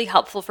this is really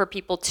helpful for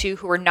people too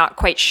who are not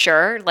quite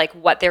sure like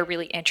what they're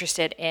really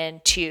interested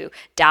in, to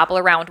dabble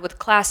around with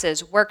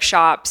classes,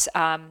 workshops.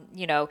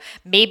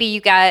 Maybe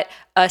you got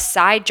a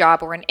side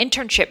job or an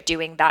internship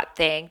doing that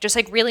thing. Just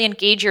like really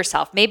engage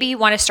yourself. Maybe you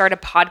want to start a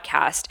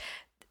podcast.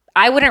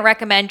 I wouldn't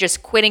recommend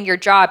just quitting your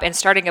job and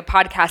starting a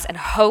podcast and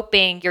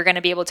hoping you're going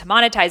to be able to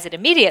monetize it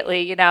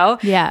immediately,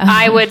 Yeah.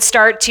 I would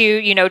start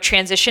to,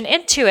 transition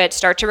into it,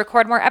 start to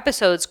record more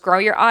episodes, grow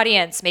your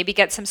audience, maybe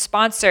get some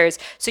sponsors.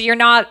 So you're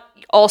not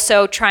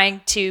also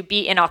trying to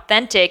be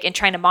inauthentic and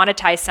trying to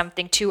monetize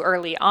something too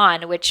early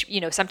on, which,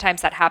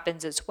 sometimes that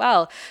happens as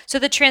well. So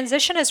the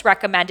transition is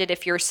recommended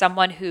if you're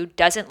someone who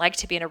doesn't like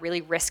to be in a really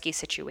risky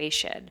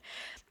situation.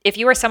 If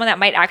you are someone that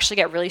might actually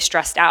get really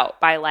stressed out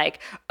by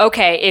like,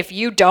 okay, if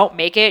you don't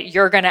make it,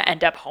 you're going to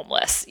end up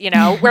homeless,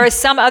 whereas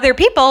some other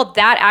people,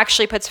 that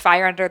actually puts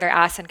fire under their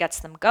ass and gets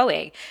them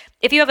going.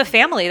 If you have a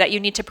family that you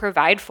need to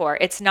provide for,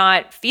 it's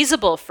not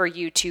feasible for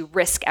you to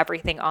risk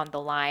everything on the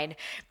line.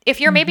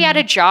 If you're maybe at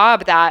a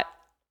job that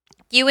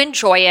you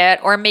enjoy it,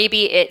 or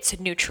maybe it's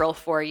neutral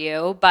for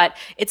you, but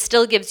it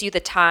still gives you the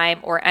time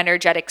or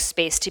energetic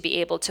space to be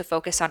able to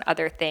focus on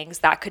other things,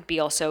 that could be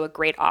also a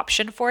great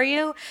option for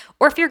you.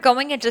 Or if you're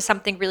going into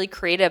something really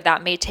creative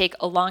that may take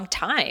a long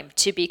time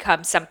to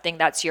become something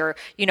that's your,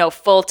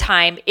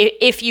 full-time,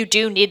 if you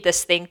do need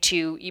this thing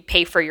to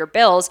pay for your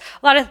bills,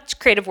 a lot of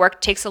creative work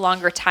takes a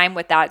longer time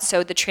with that.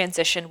 So the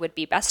transition would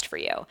be best for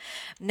you.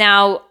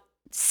 Now,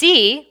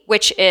 C,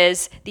 which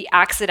is the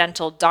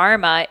accidental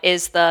dharma,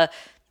 is the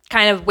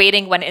kind of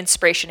waiting when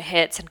inspiration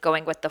hits and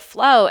going with the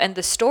flow. And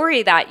the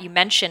story that you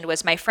mentioned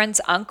was my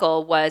friend's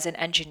uncle was an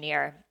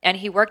engineer, and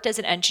he worked as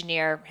an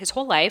engineer his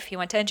whole life. He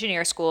went to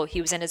engineer school.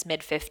 He was in his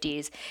mid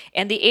 50s,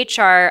 and the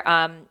HR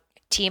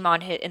team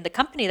in the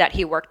company that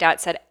he worked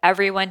at said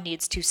everyone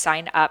needs to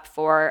sign up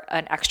for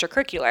an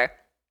extracurricular.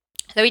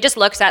 So he just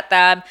looks at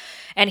them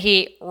and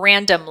he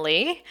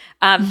randomly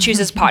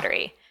chooses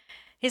pottery.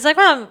 He's like,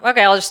 well,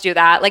 okay, I'll just do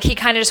that. Like, he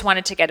kind of just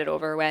wanted to get it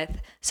over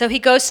with. So he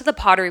goes to the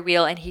pottery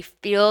wheel and he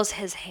feels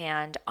his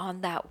hand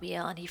on that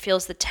wheel, and he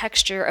feels the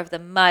texture of the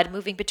mud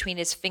moving between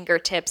his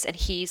fingertips. And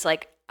he's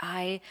like,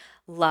 I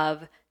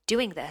love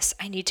doing this.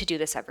 I need to do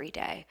this every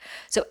day.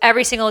 So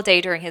every single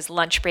day during his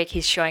lunch break,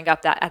 he's showing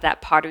up at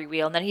that pottery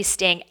wheel, and then he's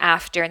staying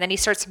after, and then he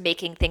starts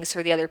making things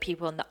for the other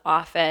people in the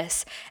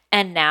office.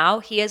 And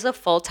now he is a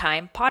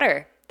full-time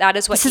potter. That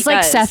is what he does. This is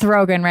like Seth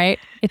Rogen, right?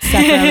 It's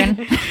Seth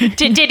Rogen.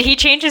 Did he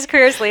change his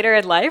careers later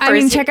in life? I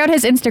mean, check out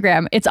his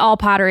Instagram. It's all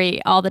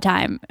pottery all the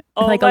time.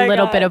 Oh, like a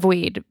little bit of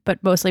weed,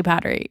 but mostly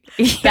pottery.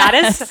 Yes. That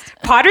is,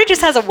 pottery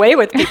just has a way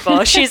with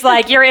people. She's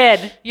like, you're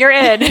in.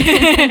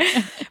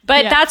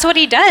 But that's what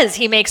he does.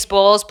 He makes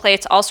bowls,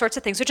 plates, all sorts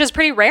of things, which is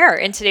pretty rare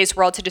in today's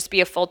world to just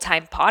be a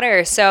full-time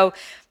potter. So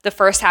the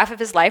first half of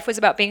his life was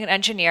about being an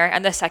engineer,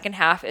 and the second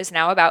half is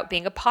now about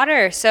being a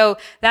potter. So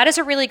that is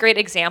a really great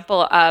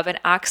example of an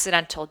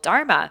accidental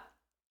dharma.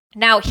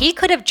 Now, he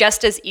could have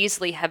just as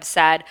easily have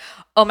said,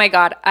 oh my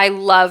God, I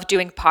love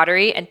doing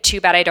pottery, and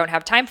too bad I don't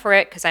have time for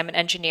it because I'm an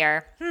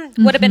engineer.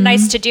 Would have been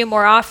nice to do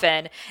more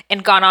often,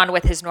 and gone on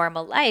with his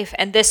normal life.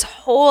 And this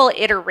whole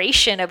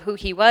iteration of who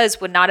he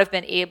was would not have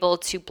been able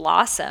to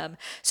blossom.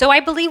 So I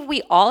believe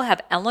we all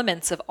have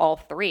elements of all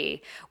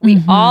three.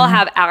 We all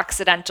have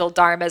accidental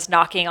dharmas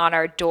knocking on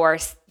our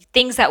doors,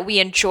 things that we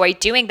enjoy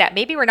doing that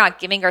maybe we're not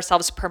giving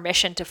ourselves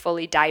permission to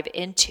fully dive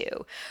into.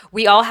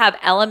 We all have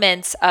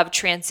elements of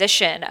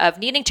transition, of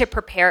needing to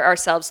prepare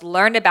ourselves,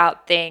 learn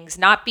about things,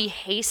 not be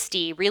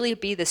hasty, really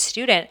be the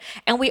student.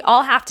 And we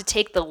all have to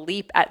take the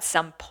leap at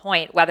some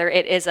point, whether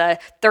it is a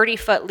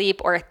 30-foot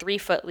leap or a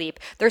 3-foot leap.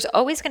 There's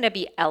always going to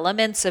be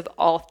elements of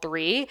all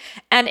three.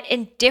 And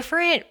in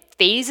different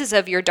phases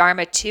of your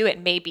dharma too, it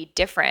may be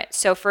different.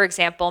 So for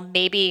example,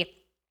 maybe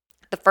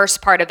the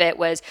first part of it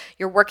was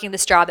you're working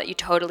this job that you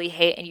totally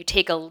hate, and you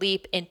take a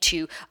leap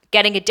into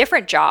getting a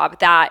different job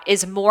that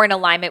is more in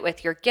alignment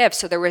with your gifts.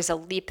 So there was a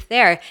leap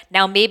there.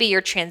 Now maybe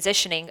you're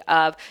transitioning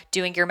of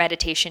doing your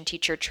meditation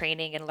teacher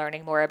training and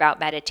learning more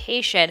about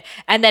meditation.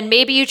 And then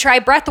maybe you try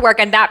breath work,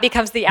 and that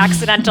becomes the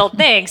accidental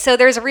thing. So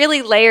there's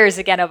really layers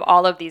again of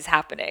all of these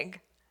happening.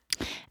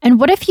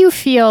 And what if you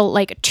feel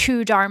like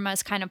two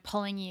dharmas kind of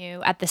pulling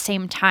you at the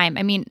same time?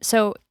 I mean,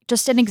 so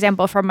just an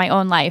example from my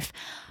own life.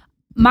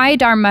 My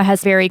dharma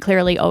has very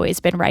clearly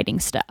always been writing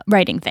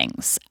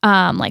things.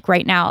 Like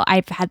right now,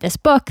 I've had this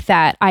book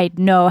that I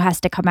know has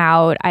to come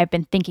out. I've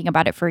been thinking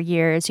about it for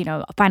years. You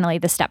know, finally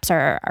the steps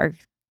are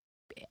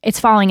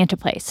it's falling into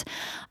place.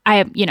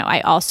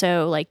 I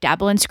also like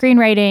dabble in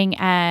screenwriting,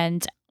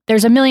 and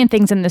there's a million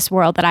things in this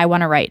world that I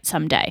want to write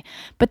someday.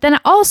 But then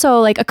also,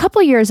 like a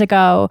couple years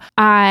ago,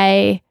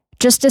 I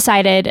just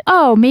decided,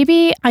 oh,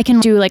 maybe I can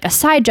do like a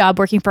side job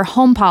working for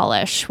Home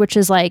Polish, which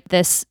is like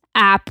this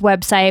app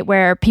website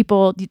where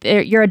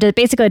you're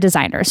basically a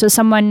designer. So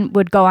someone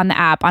would go on the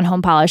app on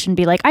Home Polish and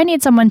be like, I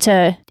need someone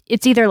to,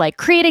 it's either like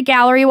create a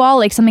gallery wall,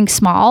 like something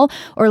small,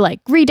 or like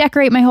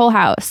redecorate my whole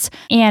house.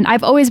 And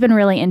I've always been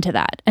really into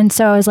that. And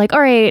so I was like, all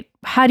right,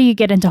 how do you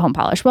get into Home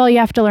Polish? Well, you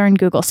have to learn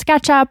Google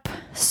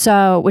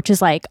SketchUp, which is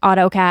like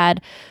AutoCAD.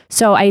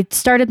 So I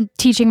started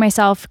teaching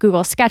myself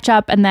Google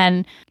SketchUp, and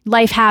then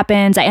life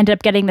happens. I ended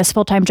up getting this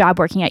full-time job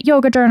working at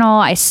Yoga Journal.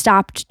 I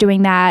stopped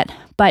doing that.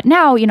 But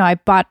now, I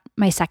bought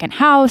my second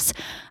house.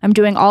 I'm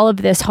doing all of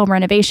this home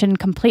renovation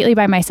completely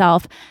by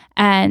myself.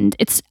 And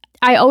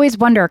I always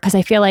wonder, because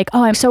I feel like,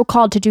 oh, I'm so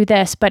called to do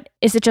this, but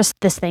is it just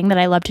this thing that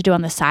I love to do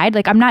on the side?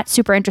 Like, I'm not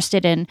super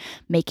interested in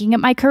making it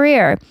my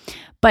career.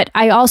 But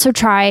I also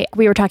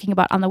we were talking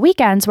about on the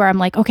weekends where I'm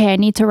like, okay, I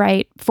need to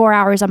write 4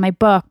 hours on my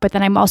book. But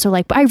then I'm also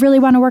like, I really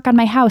want to work on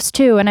my house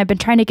too. And I've been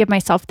trying to give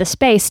myself the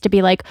space to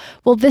be like,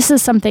 well, this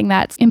is something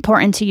that's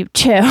important to you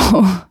too.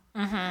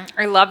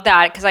 I love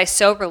that, because I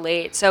so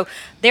relate. So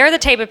they're the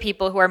type of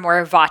people who are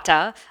more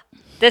Vata.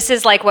 This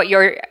is like what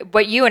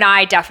you and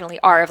I definitely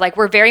are. Like,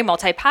 we're very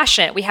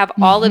multi-passionate. We have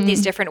all of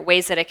these different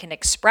ways that it can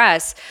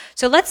express.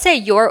 So let's say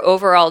your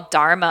overall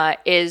dharma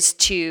is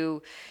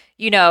to,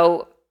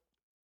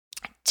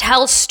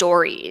 tell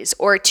stories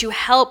or to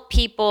help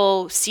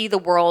people see the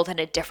world in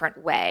a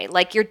different way.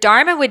 Like, your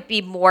dharma would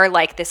be more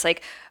like this,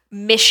 like,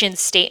 mission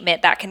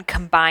statement that can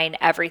combine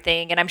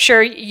everything. And I'm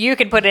sure you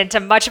can put it into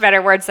much better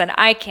words than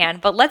I can,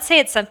 but let's say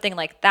it's something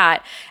like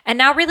that. And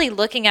now really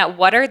looking at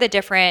what are the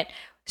different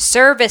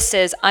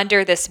services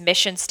under this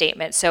mission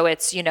statement. So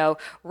it's,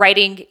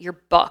 writing your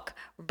book,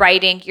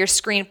 writing your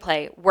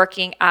screenplay,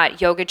 working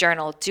at Yoga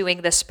Journal,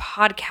 doing this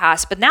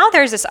podcast. But now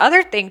there's this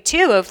other thing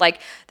too of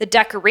like the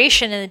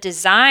decoration and the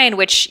design,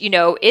 which,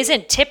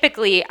 isn't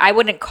typically, I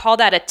wouldn't call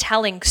that a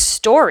telling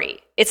story.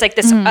 It's like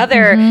this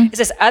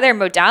other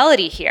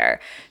modality here.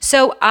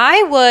 So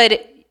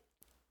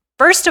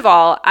first of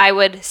all, I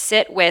would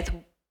sit with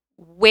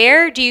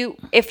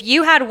if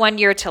you had 1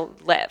 year to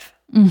live,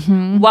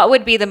 what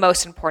would be the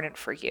most important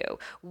for you?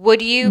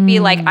 Would you be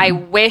like, I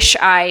wish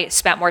I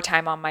spent more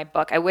time on my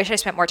book. I wish I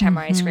spent more time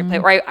on my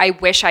screenplay, or I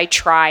wish I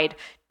tried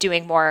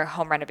doing more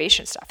home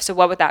renovation stuff. So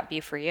what would that be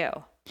for you?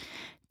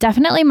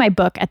 Definitely my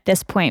book at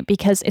this point,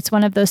 because it's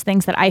one of those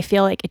things that I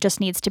feel like it just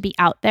needs to be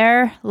out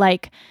there.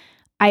 Like,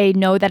 I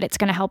know that it's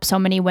going to help so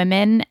many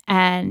women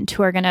and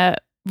who are going to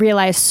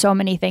realize so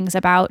many things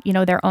about,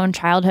 their own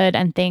childhood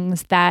and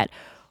things that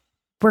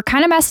were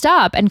kind of messed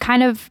up and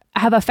kind of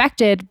have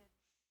affected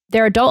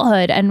their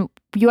adulthood. And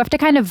you have to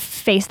kind of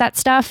face that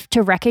stuff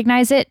to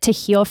recognize it, to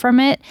heal from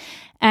it,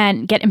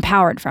 and get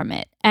empowered from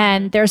it.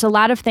 And there's a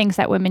lot of things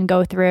that women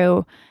go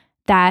through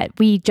that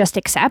we just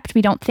accept,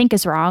 we don't think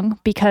is wrong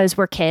because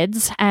we're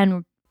kids,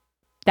 and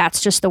that's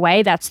just the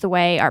way. That's the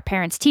way our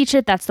parents teach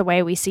it. That's the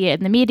way we see it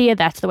in the media.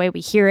 That's the way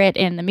we hear it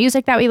in the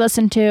music that we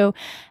listen to.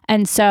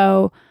 And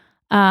so,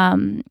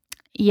 I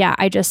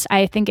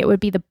think it would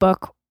be the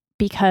book,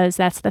 because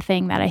that's the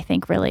thing that I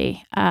think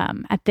really,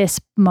 at this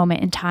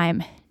moment in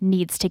time,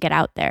 needs to get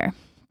out there.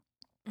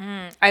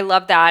 I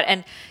love that.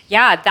 And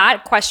yeah,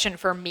 that question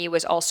for me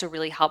was also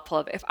really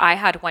helpful. If I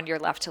had 1 year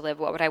left to live,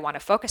 what would I want to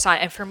focus on?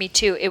 And for me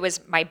too, it was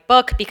my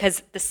book,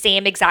 because the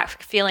same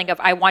exact feeling of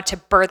I want to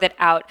birth it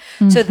out.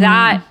 So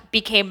that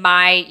became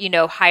my,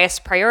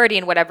 highest priority,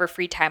 and whatever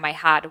free time I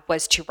had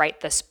was to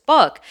write this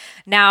book.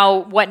 Now,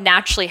 what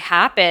naturally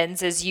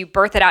happens is you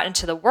birth it out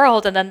into the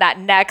world, and then that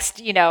next,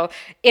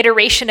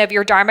 iteration of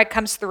your Dharma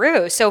comes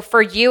through. So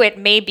for you, it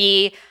may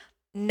be,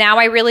 now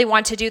I really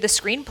want to do the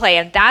screenplay,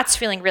 and that's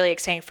feeling really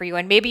exciting for you.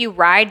 And maybe you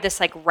ride this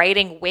like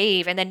writing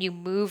wave, and then you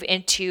move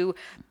into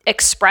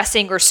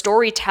expressing or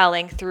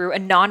storytelling through a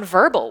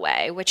nonverbal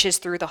way, which is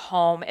through the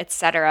home,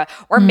 etc.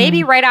 Or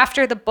maybe right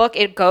after the book,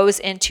 it goes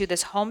into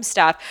this home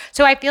stuff.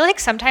 So I feel like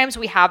sometimes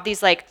we have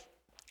these like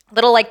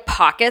little like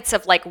pockets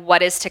of like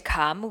what is to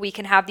come. We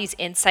can have these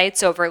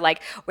insights over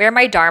like where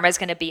my Dharma is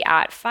going to be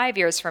at 5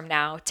 years from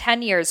now,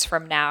 10 years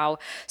from now.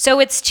 So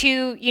it's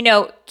to,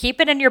 keep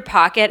it in your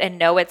pocket and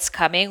know it's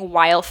coming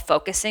while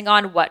focusing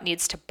on what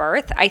needs to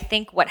birth. I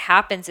think what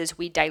happens is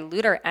we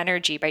dilute our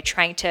energy by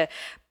trying to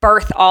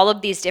birth all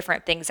of these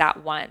different things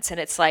at once. And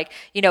it's like,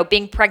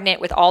 being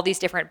pregnant with all these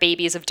different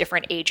babies of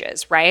different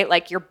ages, right?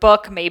 Like your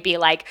book may be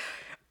like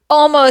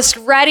almost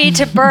ready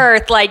to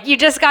birth, like you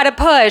just got to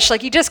push,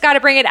 like you just got to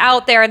bring it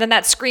out there. And then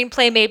that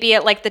screenplay may be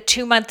at like the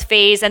 2-month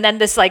phase, and then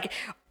this like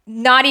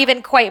not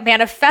even quite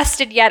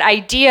manifested yet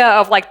idea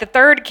of like the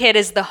third kid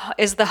is the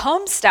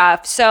home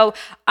stuff. So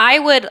I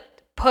would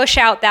push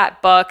out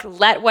that book,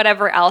 let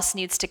whatever else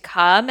needs to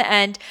come.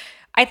 And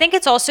I think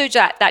it's also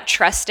that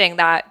trusting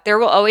that there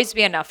will always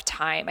be enough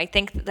time. I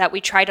think that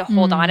we try to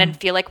hold on and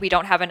feel like we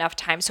don't have enough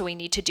time, so we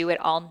need to do it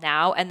all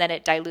now, and then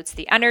it dilutes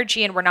the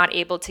energy and we're not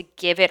able to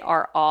give it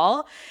our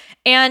all.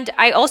 And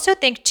I also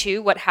think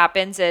too, what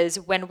happens is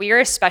when we are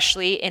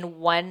especially in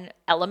one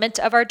element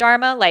of our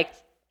Dharma, like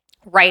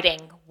writing,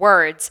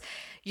 words,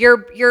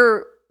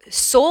 your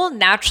soul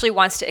naturally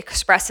wants to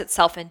express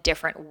itself in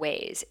different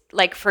ways.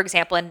 Like, for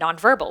example, in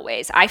nonverbal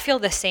ways. I feel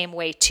the same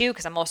way too,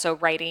 because I'm also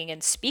writing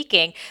and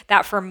speaking,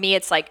 that for me,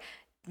 it's like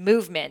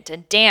movement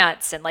and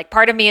dance. And like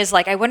part of me is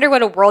like, I wonder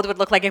what a world would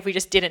look like if we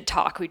just didn't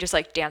talk. We just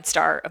like danced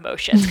our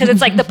emotions. Because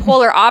it's like the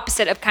polar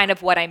opposite of kind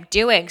of what I'm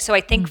doing. So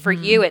I think for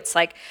you, it's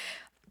like,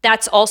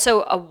 that's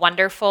also a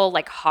wonderful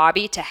like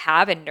hobby to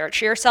have and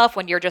nurture yourself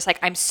when you're just like,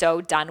 I'm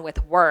so done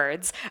with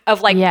words,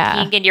 of like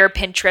being in your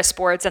Pinterest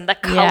boards and the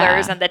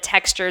colors and the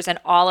textures and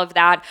all of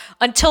that,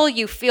 until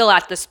you feel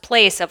at this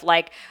place of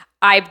like,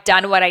 I've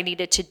done what I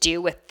needed to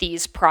do with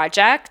these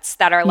projects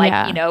that are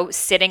like,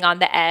 sitting on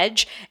the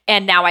edge,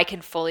 and now I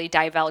can fully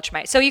divulge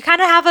so you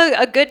kind of have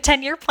a good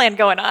 10-year plan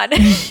going on.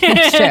 That's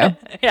true.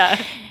 Yeah.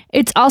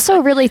 It's also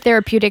really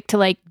therapeutic to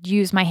like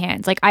use my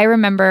hands. Like I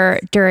remember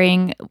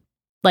during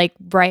like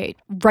right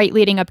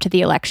leading up to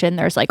the election,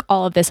 there's like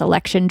all of this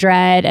election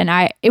dread.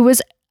 And it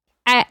was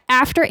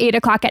after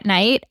 8:00 at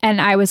night, and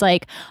I was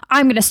like,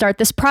 I'm going to start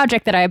this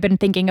project that I've been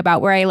thinking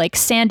about, where I like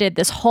sanded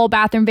this whole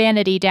bathroom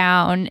vanity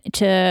down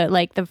to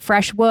like the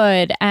fresh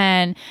wood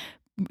and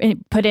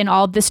put in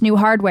all this new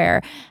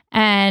hardware.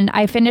 And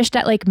I finished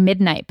at like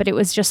midnight, but it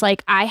was just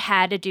like, I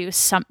had to do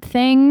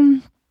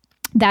something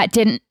that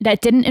didn't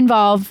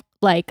involve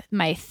like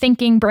my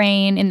thinking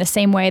brain in the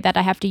same way that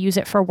I have to use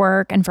it for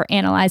work and for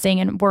analyzing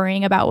and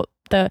worrying about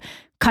the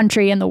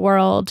country and the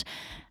world.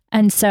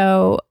 And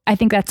so I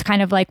think that's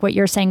kind of like what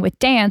you're saying with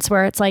dance,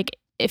 where it's like,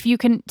 if you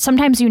can,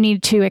 sometimes you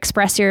need to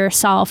express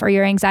yourself or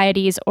your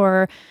anxieties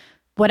or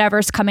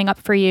whatever's coming up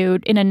for you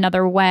in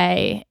another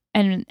way.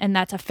 And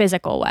that's a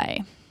physical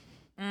way.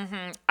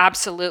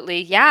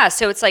 Absolutely. Yeah.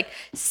 So it's like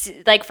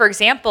for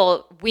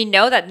example, we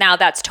know that now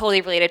that's totally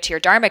related to your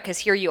dharma because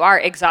here you are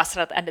exhausted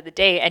at the end of the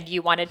day and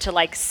you wanted to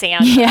like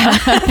sand Yeah.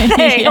 a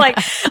thing. Yeah.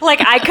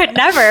 Like I could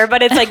never,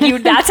 but it's like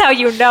that's how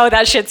you know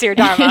that shit's your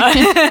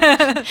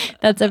dharma.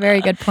 That's a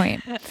very good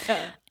point.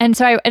 And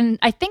so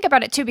I think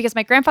about it too because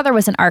my grandfather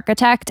was an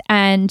architect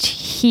and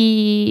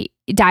he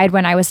died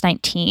when I was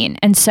 19.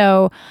 And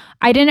so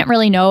I didn't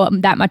really know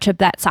that much of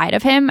that side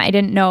of him. I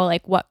didn't know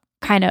like what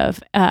kind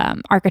of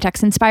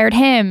architects inspired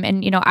him.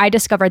 And, I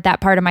discovered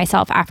that part of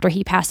myself after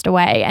he passed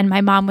away. And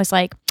my mom was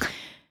like,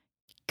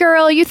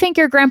 girl, you think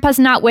your grandpa's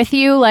not with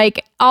you?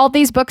 Like all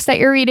these books that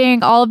you're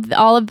reading, all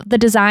of the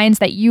designs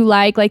that you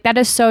like that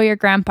is so your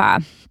grandpa.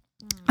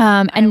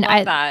 And I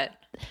love that.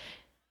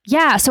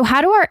 Yeah. So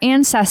how do our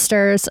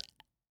ancestors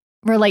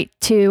relate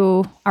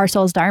to our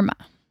soul's dharma?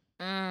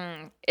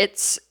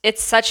 It's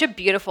such a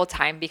beautiful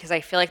time because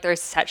I feel like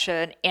there's such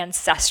an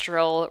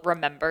ancestral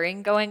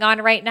remembering going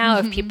on right now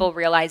of people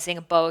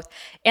realizing both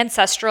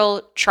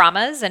ancestral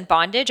traumas and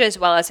bondage as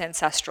well as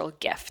ancestral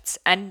gifts,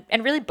 and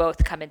really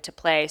both come into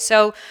play.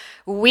 So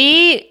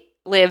we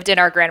lived in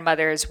our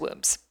grandmother's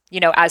wombs,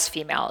 as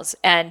females,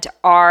 and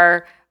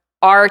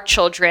our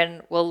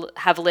children will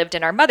have lived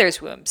in our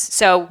mother's wombs.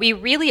 So we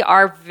really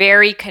are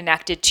very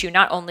connected to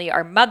not only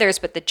our mothers,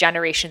 but the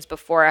generations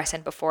before us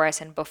and before us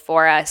and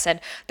before us.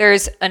 And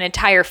there's an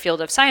entire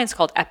field of science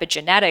called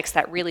epigenetics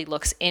that really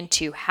looks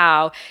into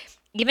how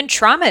even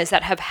traumas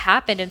that have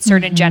happened in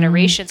certain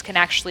generations can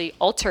actually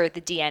alter the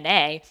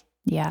DNA.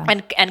 Yeah.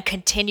 And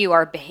continue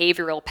our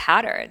behavioral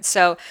patterns.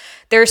 So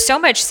there's so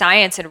much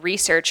science and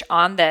research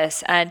on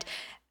this. And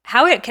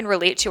how it can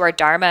relate to our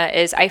dharma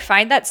is I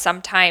find that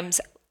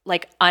sometimes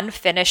like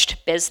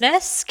unfinished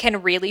business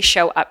can really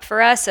show up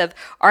for us of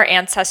our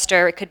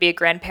ancestor, it could be a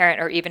grandparent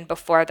or even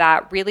before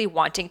that, really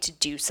wanting to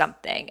do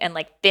something and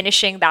like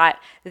finishing that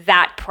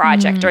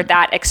project or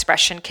that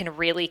expression can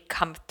really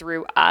come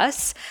through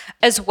us,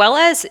 as well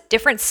as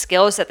different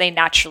skills that they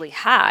naturally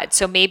had.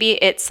 So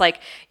maybe it's like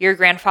your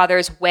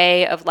grandfather's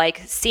way of like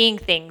seeing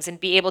things and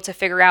be able to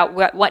figure out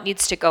what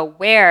needs to go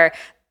where.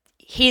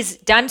 He's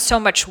done so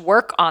much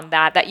work on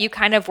that you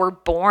kind of were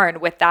born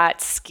with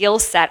that skill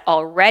set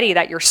already,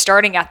 that you're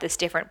starting at this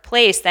different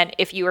place than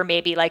if you were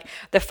maybe like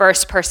the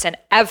first person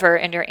ever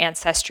in your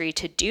ancestry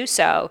to do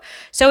so.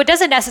 So it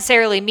doesn't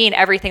necessarily mean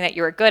everything that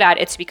you were good at,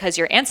 it's because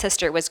your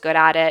ancestor was good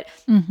at it.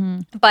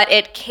 But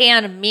it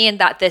can mean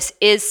that this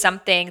is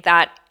something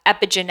that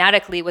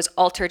epigenetically was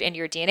altered in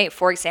your DNA.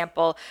 For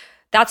example,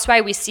 that's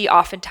why we see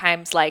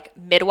oftentimes like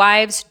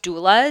midwives,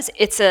 doulas.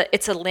 It's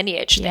a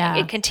lineage thing. Yeah.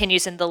 It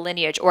continues in the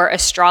lineage, or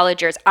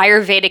astrologers,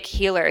 Ayurvedic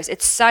healers.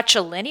 It's such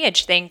a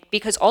lineage thing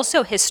because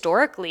also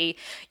historically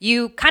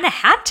you kind of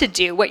had to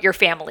do what your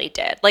family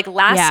did. Like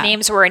last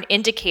names were an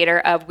indicator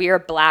of we are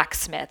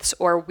blacksmiths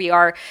or we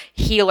are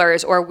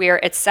healers or we're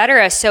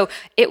etc. So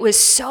it was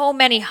so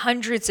many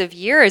hundreds of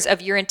years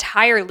of your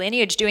entire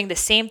lineage doing the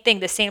same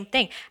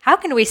thing. How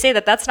can we say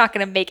that that's not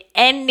going to make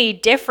any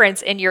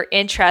difference in your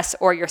interests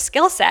or your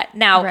skill set?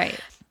 Now,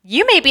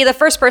 you may be the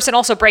first person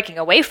also breaking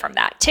away from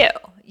that too.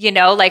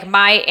 Like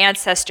my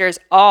ancestors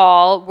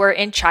all were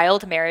in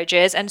child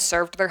marriages and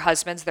served their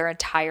husbands their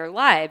entire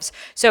lives.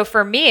 So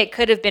for me, it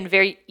could have been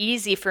very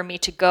easy for me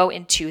to go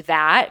into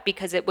that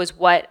because it was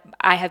what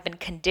I have been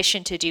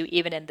conditioned to do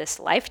even in this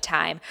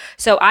lifetime.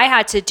 So I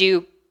had to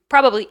do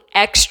probably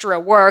extra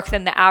work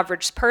than the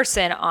average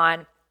person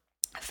on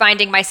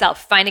finding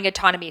myself, finding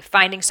autonomy,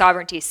 finding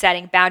sovereignty,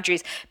 setting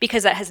boundaries,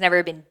 because that has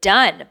never been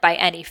done by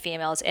any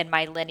females in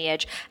my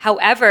lineage.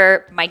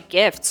 However, my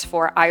gifts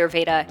for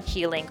Ayurveda,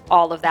 healing,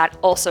 all of that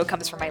also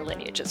comes from my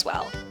lineage as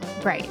well.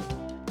 Right.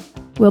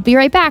 We'll be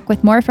right back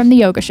with more from The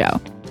Yoga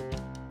Show.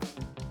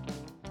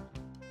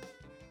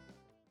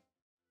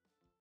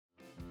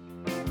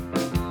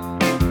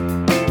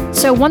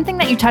 So one thing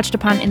that you touched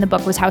upon in the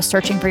book was how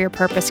searching for your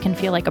purpose can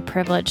feel like a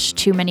privilege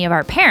to many of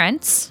our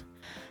parents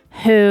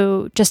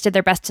who just did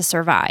their best to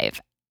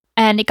survive.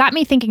 And it got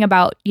me thinking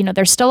about,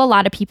 there's still a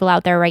lot of people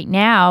out there right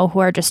now who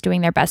are just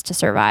doing their best to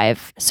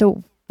survive.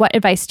 So what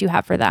advice do you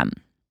have for them?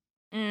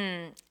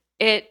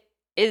 It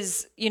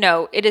is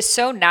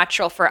so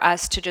natural for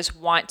us to just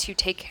want to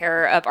take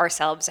care of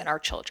ourselves and our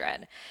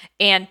children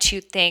and to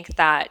think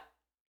that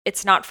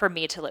it's not for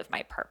me to live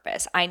my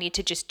purpose. I need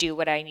to just do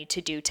what I need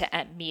to do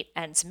to meet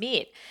ends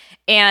meet.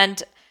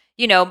 And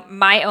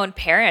my own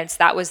parents,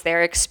 that was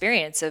their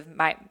experience of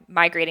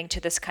migrating to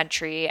this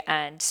country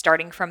and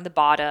starting from the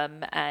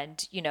bottom.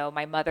 And,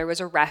 my mother was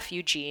a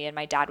refugee and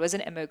my dad was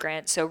an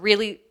immigrant. So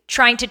really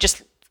trying to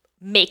just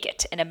make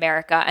it in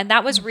America. And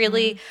that was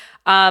really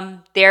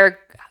their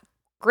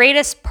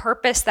greatest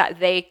purpose that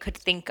they could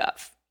think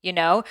of,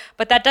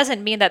 but that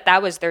doesn't mean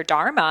that was their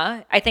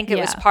dharma. I think it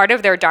was part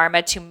of their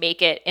dharma to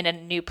make it in a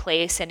new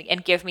place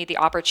and give me the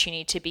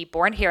opportunity to be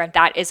born here. And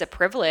that is a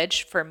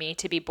privilege for me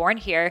to be born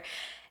here.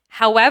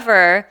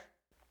 However,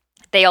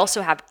 they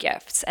also have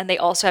gifts and they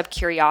also have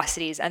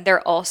curiosities and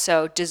they're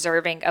also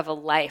deserving of a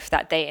life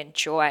that they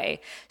enjoy.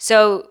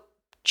 So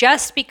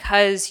just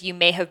because you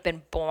may have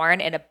been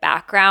born in a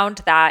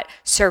background that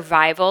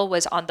survival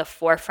was on the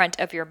forefront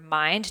of your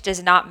mind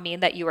does not mean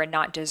that you are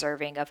not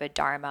deserving of a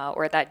dharma,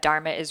 or that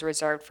dharma is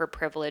reserved for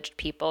privileged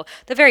people.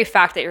 The very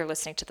fact that you're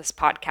listening to this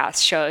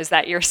podcast shows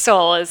that your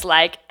soul is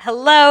like,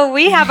 hello,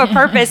 we have a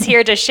purpose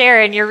here to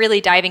share, and you're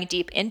really diving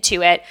deep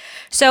into it.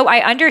 So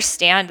I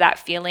understand that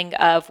feeling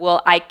of,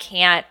 well, I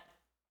can't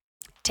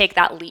take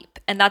that leap.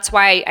 And that's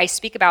why I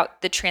speak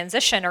about the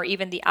transition, or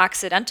even the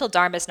accidental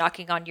dharmas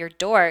knocking on your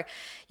door.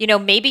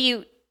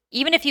 Maybe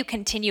even if you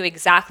continue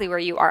exactly where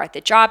you are at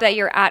the job that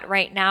you're at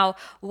right now,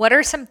 what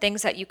are some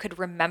things that you could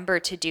remember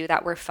to do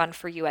that were fun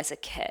for you as a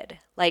kid?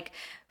 Like,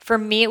 for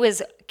me, it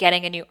was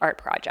getting a new art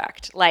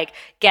project, like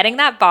getting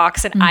that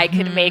box and I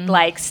could make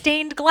like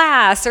stained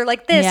glass or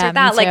like this or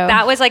that. Like,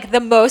 that was like the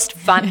most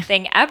fun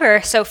thing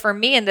ever. So for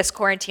me in this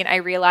quarantine, I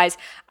realized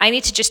I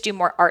need to just do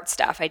more art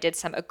stuff. I did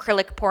some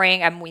acrylic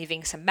pouring. I'm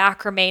weaving some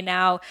macrame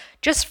now,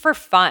 just for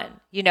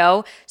fun,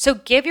 So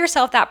give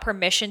yourself that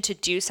permission to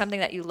do something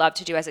that you loved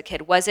to do as a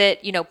kid. Was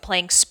it,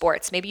 playing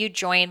sports? Maybe you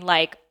joined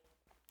like,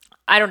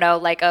 I don't know,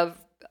 like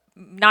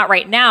not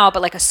right now,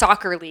 but like a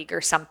soccer league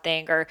or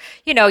something, or,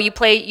 you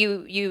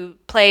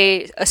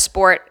play a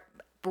sport,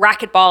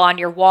 racquetball on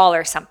your wall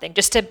or something,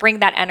 just to bring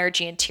that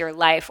energy into your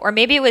life. Or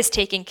maybe it was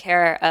taking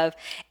care of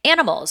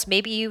animals.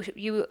 Maybe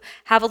you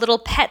have a little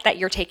pet that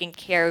you're taking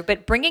care of,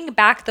 but bringing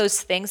back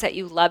those things that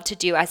you love to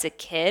do as a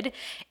kid,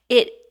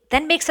 it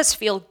then makes us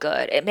feel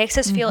good. It makes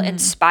us feel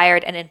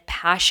inspired and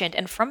impassioned.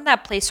 And from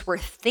that place, we're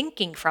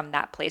thinking from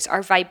that place.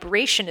 Our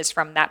vibration is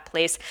from that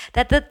place,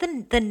 that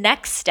the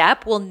next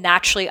step will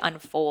naturally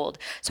unfold.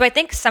 So I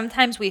think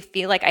sometimes we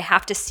feel like I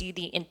have to see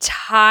the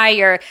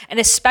entire, and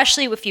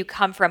especially if you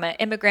come from an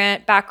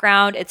immigrant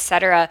background,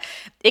 etc.,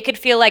 it could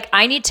feel like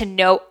I need to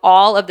know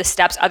all of the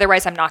steps.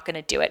 Otherwise, I'm not going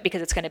to do it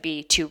because it's going to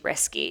be too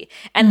risky.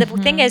 And the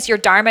thing is, your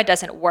dharma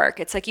doesn't work.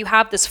 It's like you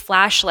have this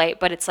flashlight,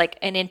 but it's like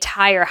an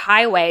entire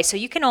highway. So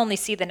you can only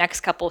see the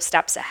next couple of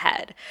steps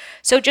ahead.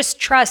 So just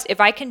trust,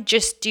 if I can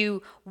just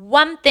do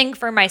one thing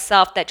for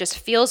myself that just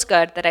feels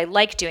good, that I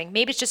like doing,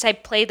 maybe it's just I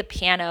play the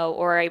piano,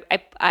 or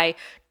I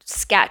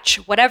sketch,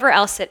 whatever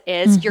else it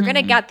is, you're going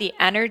to get the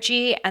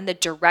energy and the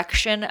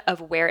direction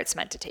of where it's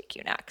meant to take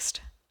you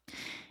next.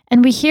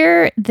 And we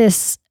hear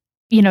this,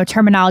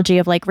 terminology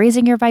of like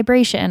raising your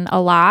vibration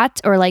a lot,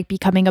 or like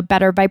becoming a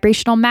better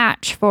vibrational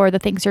match for the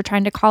things you're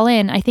trying to call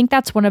in. I think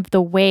that's one of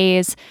the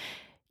ways,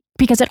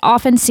 because it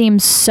often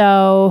seems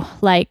so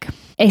like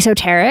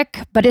esoteric,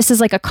 but this is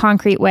like a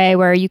concrete way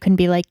where you can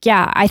be like,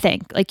 yeah, I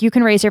think like you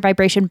can raise your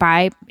vibration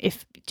by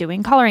if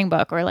doing coloring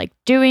book, or like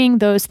doing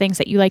those things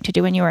that you like to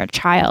do when you were a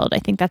child. I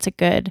think that's a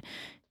good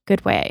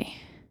way.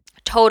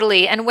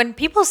 Totally. And when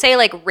people say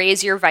like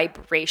raise your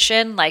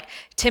vibration, like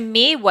to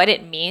me, what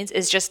it means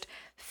is just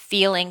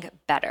feeling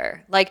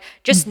better. Like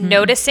just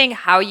noticing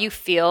how you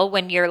feel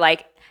when you're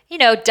like,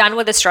 done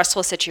with a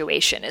stressful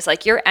situation. Is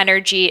like your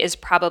energy is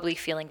probably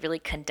feeling really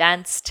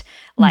condensed,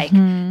 like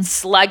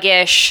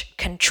sluggish,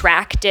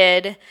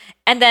 contracted.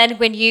 And then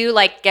when you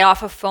like get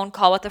off a phone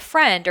call with a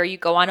friend, or you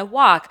go on a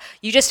walk,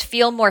 you just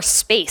feel more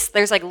space.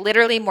 There's like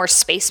literally more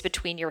space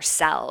between your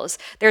cells.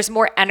 There's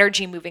more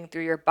energy moving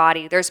through your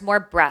body. There's more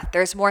breath.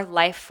 There's more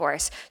life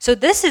force. So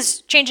this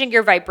is changing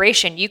your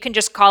vibration. You can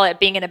just call it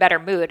being in a better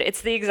mood.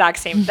 It's the exact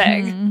same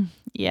thing.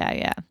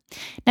 Yeah.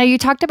 Now you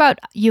talked about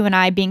you and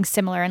I being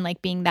similar and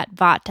like being that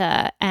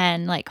vata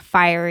and like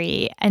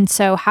fiery. And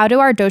so how do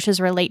our doshas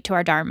relate to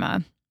our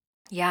dharma?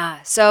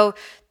 Yeah. So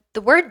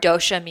the word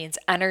dosha means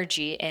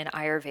energy in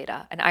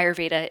Ayurveda. And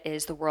Ayurveda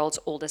is the world's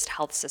oldest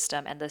health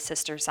system and the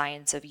sister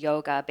science of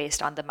yoga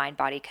based on the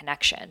mind-body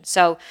connection.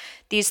 So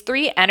these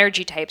three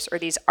energy types, or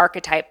these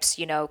archetypes,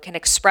 can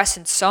express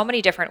in so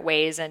many different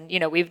ways. And,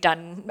 we've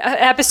done an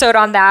episode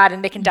on that,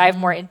 and they can dive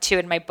more into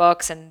it in my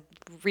books and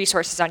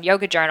resources on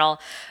Yoga Journal.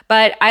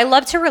 But I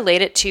love to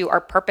relate it to our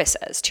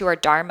purposes, to our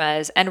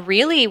dharmas. And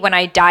really, when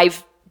I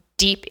dive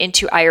deep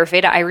into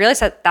Ayurveda, I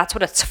realize that that's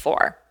what it's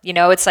for.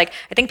 It's like,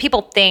 I think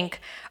people think,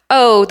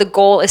 oh, the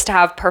goal is to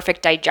have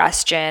perfect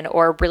digestion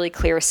or really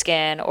clear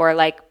skin, or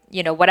like,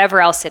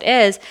 whatever else it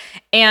is.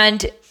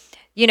 And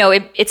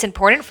it's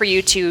important for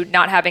you to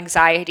not have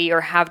anxiety or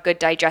have good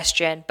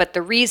digestion, but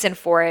the reason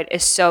for it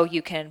is so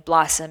you can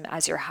blossom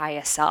as your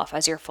highest self,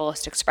 as your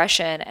fullest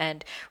expression,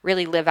 and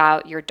really live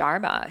out your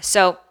dharma.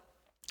 So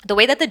the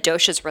way that the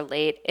doshas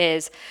relate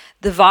is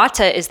the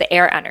vata is the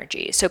air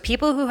energy. So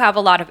people who have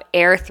a lot of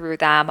air through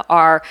them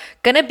are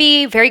going to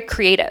be very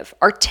creative,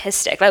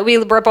 artistic. Like we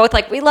were both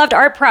like, we loved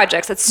art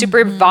projects. That's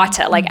super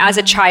vata. Like as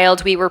a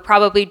child, we were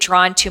probably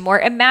drawn to more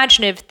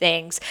imaginative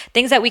things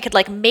that we could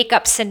like make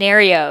up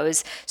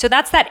scenarios. So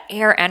that's that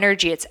air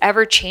energy. It's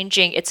ever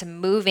changing. It's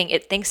moving.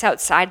 It thinks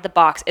outside the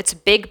box. It's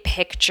big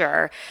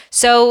picture.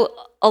 So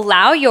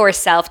allow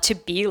yourself to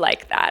be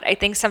like that. I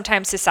think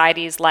sometimes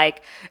society is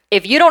like,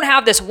 if you don't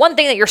have this one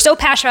thing that you're so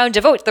passionate about and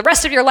devote the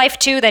rest of your life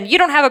to, then you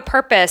don't have a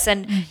purpose.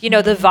 And,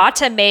 the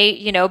Vata may,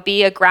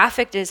 be a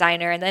graphic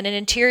designer, and then an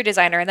interior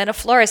designer, and then a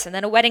florist, and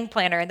then a wedding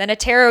planner, and then a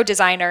tarot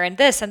designer, and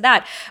this and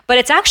that. But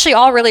it's actually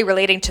all really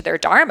relating to their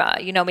Dharma.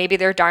 Maybe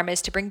their Dharma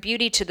is to bring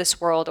beauty to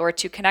this world or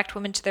to connect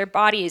women to their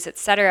bodies,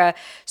 etc.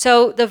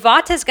 So the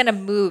Vata is going to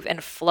move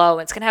and flow.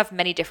 And it's going to have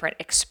many different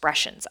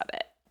expressions of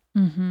it.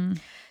 Mm-hmm.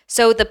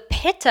 So the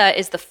Pitta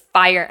is the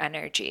fire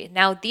energy.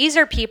 Now, these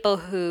are people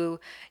who,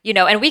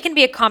 and we can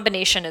be a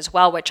combination as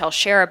well, which I'll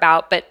share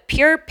about, but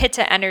pure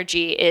Pitta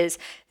energy is,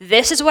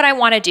 this is what I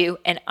want to do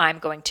and I'm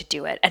going to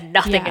do it and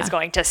nothing is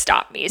going to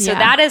stop me. So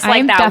that is like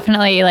I'm that.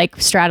 Definitely like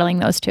straddling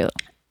those two.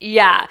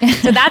 Yeah.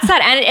 So that's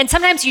that. And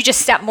sometimes you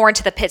just step more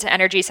into the Pitta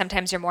energy.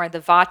 Sometimes you're more in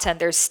the Vata, and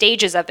there's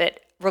stages of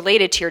it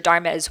related to your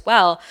Dharma as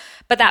well.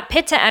 But that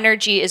Pitta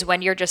energy is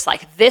when you're just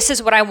like, this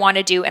is what I want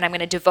to do and I'm going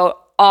to devote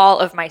all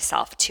of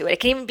myself to it. It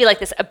can even be like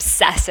this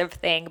obsessive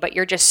thing, but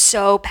you're just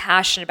so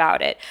passionate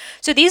about it.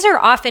 So these are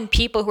often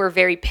people who are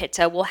very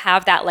Pitta, will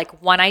have that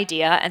like one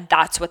idea and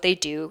that's what they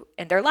do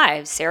in their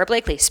lives. Sarah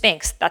Blakely,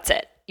 Spanx, that's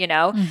it,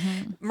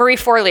 Marie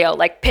Forleo,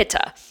 like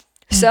Pitta.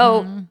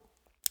 So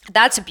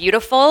that's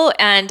beautiful.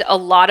 And a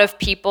lot of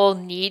people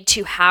need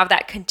to have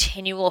that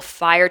continual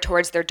fire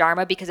towards their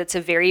Dharma because it's a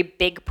very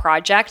big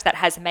project that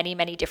has many,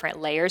 many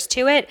different layers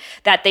to it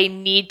that they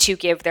need to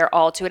give their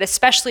all to it,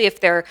 especially if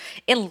they're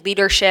in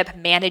leadership,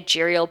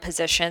 managerial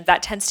positions.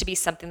 That tends to be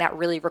something that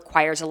really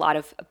requires a lot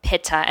of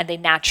Pitta, and they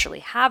naturally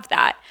have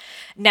that.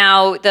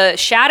 Now, the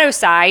shadow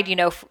side,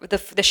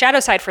 the shadow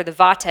side for the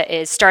Vata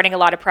is starting a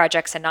lot of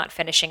projects and not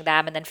finishing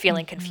them and then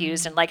feeling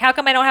confused and like, how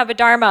come I don't have a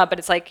Dharma? But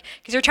it's like,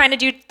 because you're trying to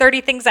do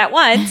 30 things at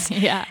once.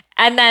 Yeah.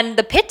 And then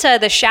the Pitta,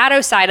 the shadow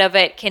side of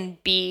it, can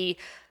be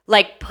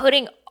like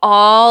putting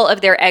all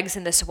of their eggs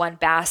in this one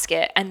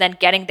basket and then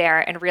getting there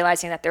and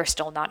realizing that they're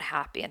still not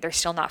happy and they're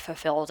still not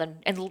fulfilled,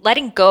 and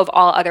letting go of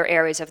all other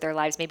areas of their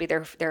lives, maybe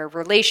their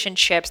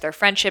relationships, their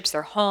friendships,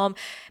 their home,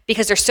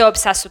 because they're so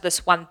obsessed with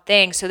this one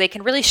thing. So they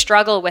can really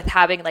struggle with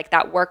having like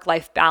that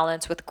work-life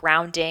balance, with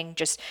grounding,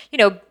 just,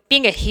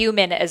 being a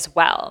human as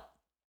well.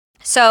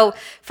 So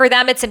for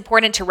them, it's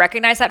important to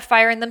recognize that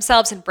fire in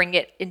themselves and bring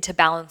it into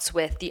balance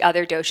with the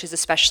other doshas,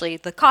 especially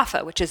the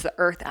Kapha, which is the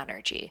earth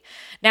energy.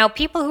 Now,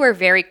 people who are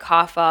very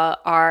Kapha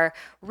are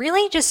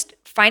really just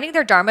finding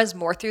their dharmas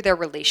more through their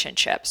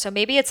relationships. So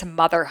maybe it's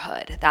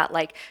motherhood, that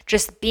like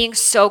just being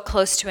so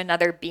close to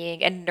another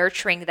being and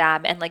nurturing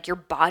them, and like your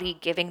body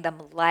giving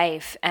them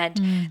life.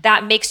 And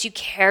that makes you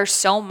care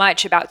so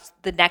much about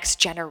the next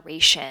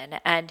generation.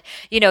 And,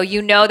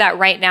 you know that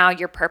right now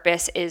your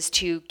purpose is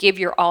to give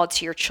your all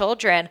to your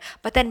children,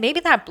 but then maybe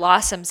that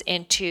blossoms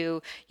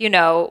into,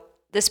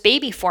 this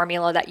baby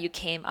formula that you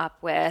came up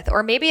with,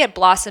 or maybe it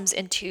blossoms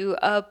into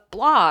a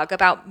blog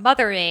about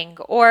mothering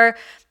or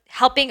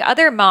helping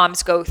other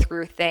moms go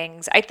through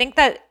things. I think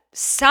that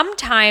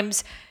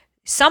sometimes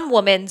some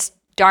women's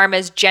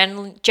dharmas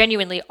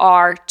genuinely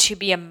are to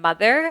be a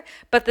mother.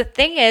 But the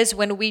thing is,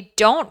 when we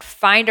don't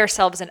find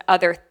ourselves in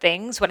other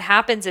things, what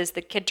happens is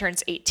the kid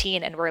turns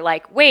 18 and we're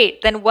like,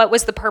 wait, then what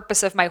was the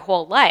purpose of my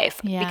whole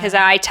life? Yeah. Because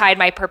I tied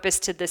my purpose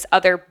to this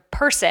other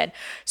person.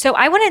 So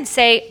I wouldn't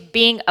say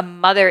being a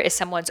mother is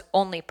someone's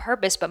only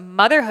purpose, but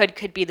motherhood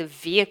could be the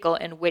vehicle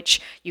in which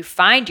you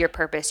find your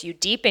purpose, you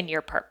deepen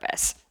your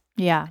purpose.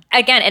 Yeah.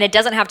 Again, and it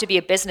doesn't have to be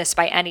a business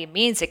by any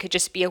means. It could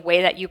just be a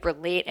way that you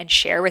relate and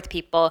share with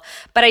people.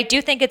 But I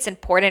do think it's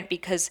important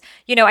because,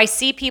 I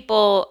see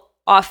people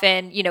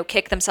often,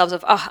 kick themselves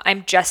of, oh,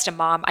 I'm just a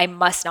mom, I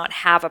must not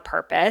have a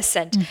purpose,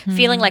 and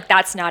feeling like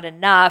that's not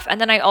enough.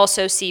 And then I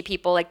also see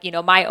people like,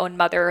 my own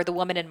mother or the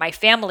woman in my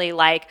family,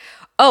 like,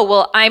 oh,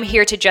 well, I'm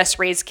here to just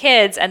raise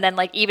kids. And then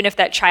like, even if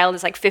that child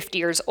is like 50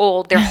 years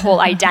old, their whole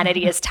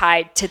identity is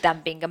tied to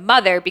them being a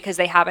mother because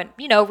they haven't,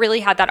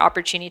 really had that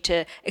opportunity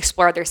to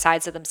explore other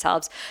sides of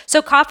themselves.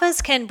 So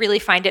kaphas can really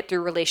find it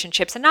through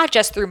relationships, and not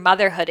just through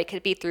motherhood. It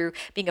could be through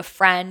being a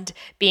friend,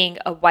 being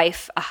a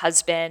wife, a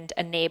husband,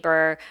 a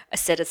neighbor, a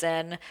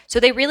citizen.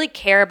 So they really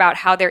care about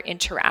how they're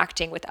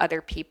interacting with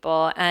other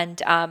people.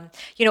 And,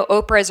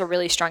 Oprah is a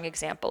really strong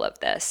example of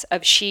this,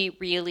 she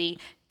really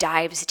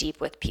dives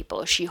deep with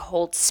people. She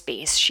holds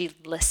space. She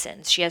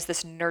listens. She has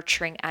this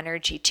nurturing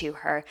energy to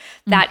her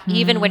that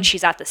even when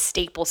she's at the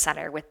Staples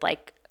Center with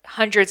like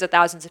hundreds of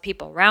thousands of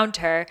people around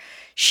her,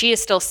 she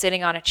is still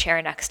sitting on a chair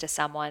next to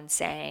someone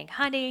saying,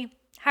 honey,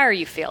 how are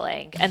you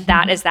feeling? And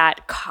that is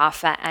that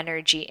kapha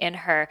energy in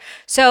her.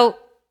 So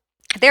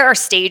there are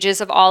stages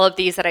of all of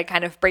these that I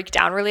kind of break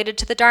down related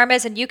to the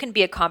dharmas, and you can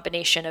be a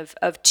combination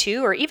of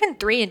 2 or even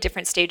 3 in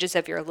different stages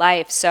of your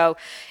life. So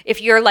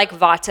if you're like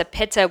vata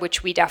pitta,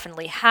 which we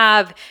definitely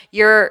have,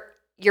 you're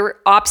your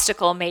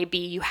obstacle may be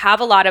you have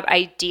a lot of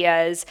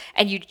ideas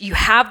and you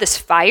have this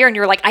fire and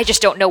you're like, I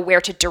just don't know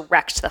where to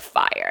direct the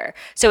fire.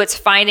 So it's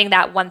finding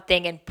that one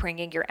thing and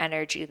bringing your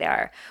energy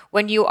there.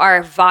 When you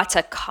are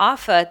Vata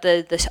Kapha,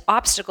 the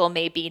obstacle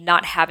may be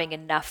not having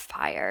enough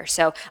fire.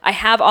 So I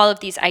have all of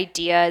these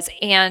ideas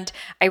and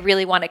I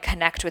really want to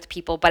connect with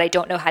people, but I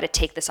don't know how to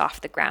take this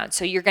off the ground.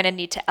 So you're going to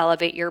need to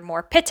elevate your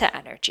more Pitta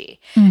energy.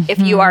 If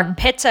you are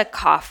Pitta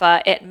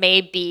Kapha, it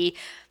may be,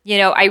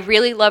 I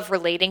really love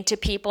relating to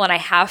people and I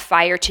have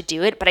fire to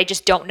do it, but I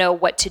just don't know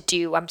what to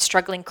do. I'm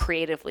struggling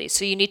creatively.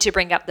 So you need to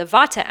bring up the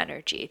Vata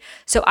energy.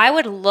 So I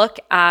would look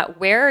at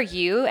where are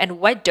you and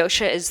what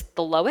dosha is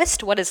the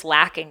lowest, what is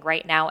lacking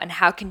right now, and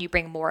how can you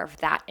bring more of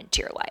that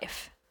into your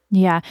life?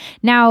 Yeah.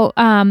 Now,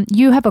 do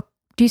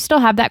you still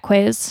have that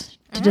quiz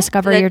to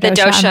discover your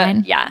dosha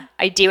online? Yeah,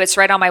 I do. It's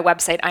right on my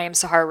website,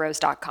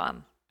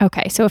 iamsahararose.com.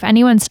 Okay. So if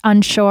anyone's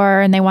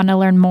unsure and they want to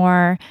learn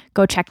more,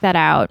 go check that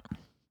out.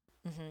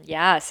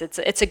 Yes,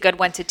 it's a good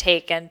one to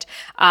take. And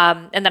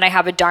then I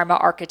have a Dharma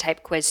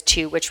archetype quiz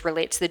too, which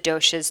relates the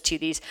doshas to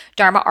these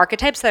Dharma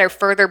archetypes that are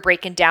further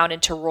broken down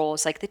into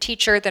roles like the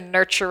teacher, the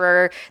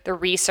nurturer, the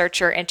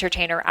researcher,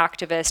 entertainer,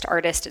 activist,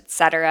 artist,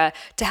 etc.,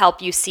 to help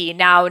you see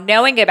now,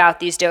 knowing about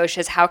these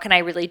doshas, how can I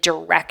really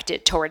direct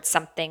it towards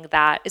something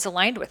that is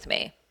aligned with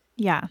me?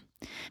 Yeah.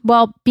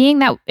 Well, being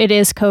that it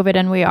is COVID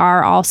and we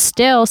are all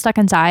still stuck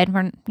inside,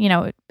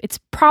 it's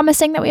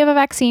promising that we have a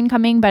vaccine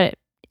coming, but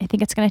I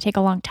think it's going to take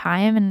a long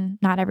time and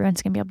not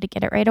everyone's going to be able to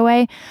get it right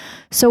away.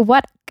 So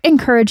what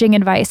encouraging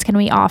advice can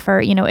we offer?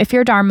 If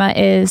your Dharma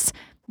is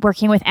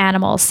working with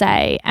animals,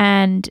 say,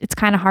 and it's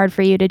kind of hard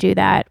for you to do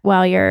that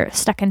while you're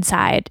stuck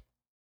inside,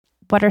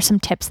 what are some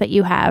tips that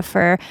you have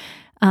for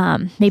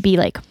maybe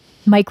like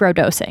micro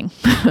dosing?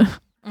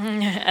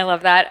 I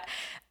love that.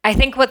 I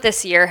think what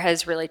this year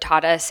has really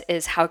taught us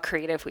is how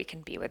creative we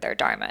can be with our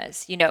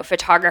dharmas.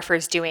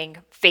 Photographers doing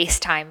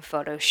FaceTime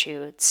photo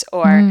shoots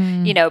or,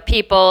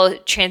 people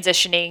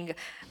transitioning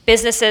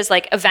businesses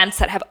like events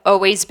that have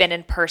always been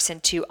in person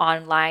to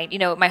online.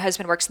 My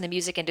husband works in the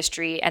music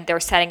industry and they're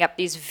setting up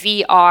these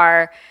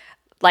VR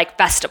like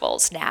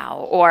festivals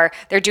now, or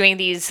they're doing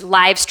these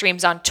live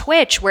streams on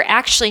Twitch where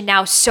actually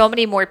now so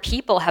many more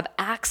people have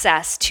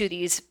access to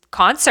these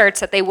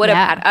concerts that they would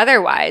have had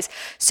otherwise.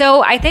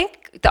 So I think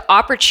the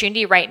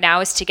opportunity right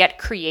now is to get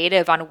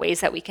creative on ways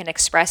that we can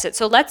express it.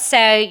 So let's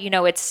say,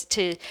 it's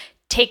to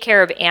take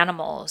care of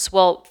animals.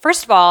 Well,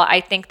 first of all,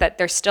 I think that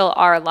there still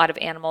are a lot of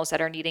animals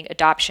that are needing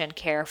adoption,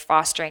 care,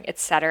 fostering,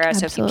 etc.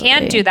 So if you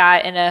can't do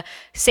that in a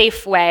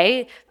safe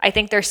way, I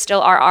think there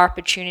still are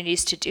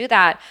opportunities to do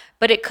that.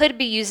 But it could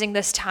be using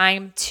this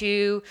time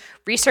to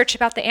research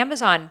about the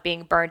Amazon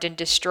being burned and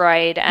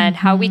destroyed and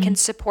how we can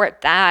support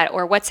that,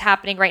 or what's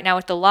happening right now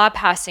with the law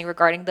passing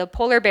regarding the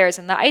polar bears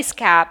and the ice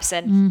caps.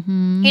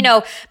 And,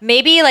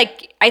 maybe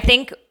I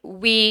think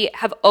we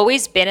have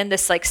always been in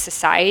this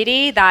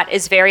society that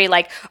is very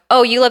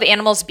oh, you love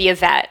animals, be a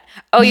vet.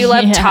 Oh, you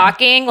love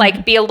talking,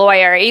 be a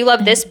lawyer. You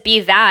love this, be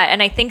that.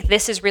 And I think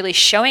this is really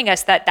showing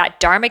us that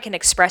Dharma can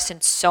express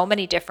in so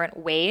many different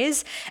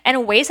ways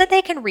and ways that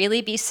they can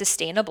really be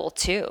sustainable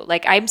too.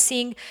 I'm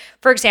seeing,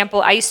 for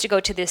example, I used to go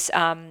to this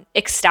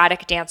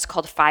ecstatic dance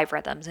called Five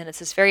Rhythms, and it's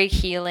this very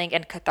healing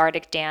and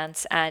cathartic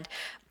dance. And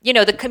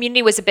the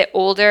community was a bit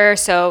older.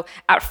 So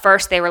at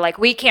first they were like,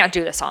 we can't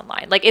do this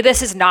online.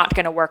 This is not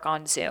going to work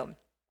on Zoom.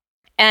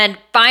 And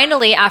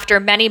finally, after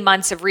many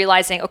months of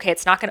realizing, okay,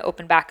 it's not going to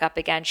open back up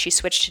again, she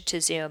switched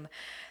to Zoom.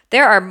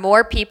 There are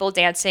more people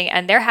dancing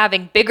and they're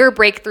having bigger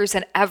breakthroughs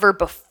than ever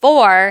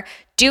before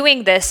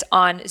doing this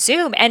on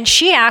Zoom. And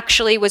she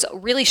actually was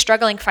really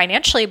struggling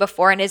financially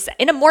before and is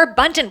in a more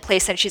abundant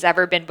place than she's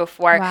ever been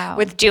before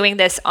with doing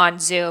this on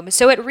Zoom.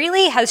 So it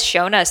really has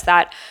shown us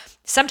that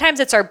sometimes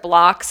it's our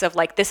blocks of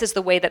this is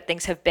the way that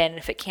things have been.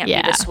 If it can't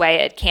be this way,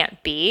 it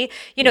can't be.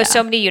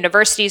 So many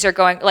universities are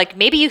going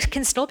maybe you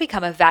can still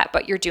become a vet,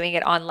 but you're doing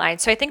it online.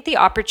 So I think the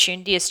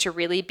opportunity is to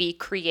really be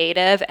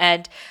creative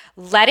and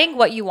letting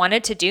what you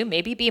wanted to do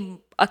maybe be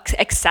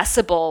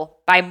accessible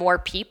by more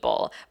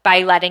people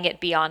by letting it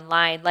be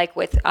online.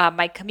 With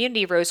my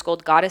community, Rose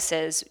Gold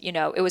Goddesses,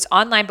 it was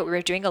online, but we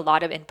were doing a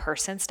lot of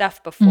in-person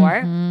stuff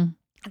before.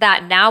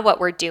 That now what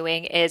we're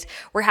doing is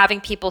we're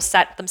having people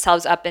set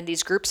themselves up in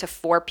these groups of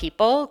 4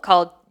 people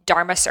called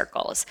Dharma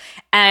circles.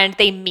 And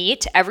they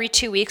meet every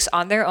 2 weeks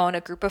on their own,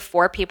 a group of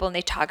 4 people, and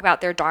they talk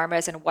about their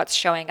dharmas and what's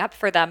showing up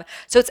for them.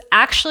 So it's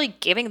actually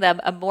giving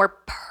them a more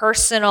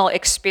personal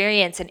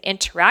experience and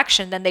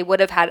interaction than they would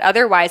have had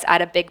otherwise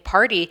at a big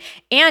party.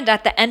 And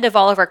at the end of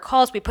all of our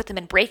calls, we put them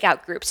in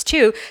breakout groups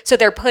too. So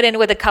they're put in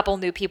with a couple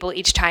new people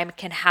each time,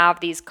 can have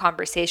these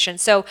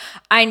conversations. So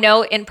I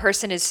know in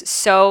person is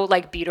so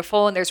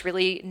beautiful, and there's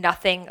really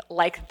nothing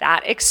like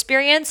that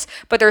experience,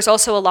 but there's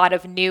also a lot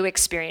of new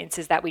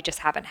experiences that we just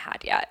haven't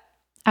had yet.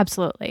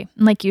 Absolutely.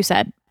 And like you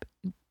said,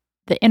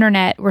 the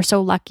internet, we're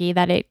so lucky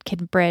that it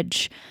can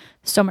bridge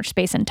so much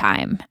space and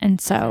time. And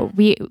so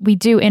we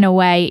do, in a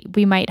way,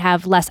 we might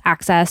have less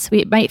access.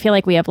 We might feel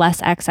like we have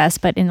less access,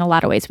 but in a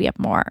lot of ways we have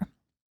more.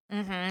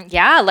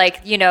 Yeah,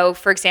 like,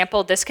 for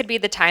example, this could be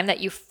the time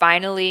that you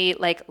finally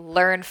like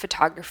learn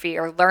photography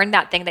or learn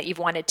that thing that you've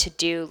wanted to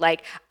do.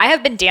 Like, I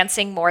have been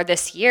dancing more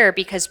this year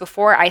because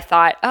before I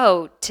thought,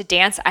 oh, to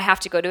dance, I have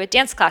to go to a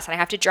dance class and I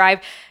have to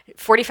drive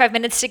 45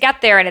 minutes to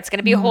get there and it's going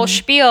to be a whole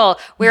spiel.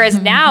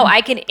 Whereas now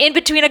I can, in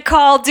between a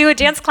call, do a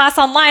dance class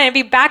online and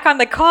be back on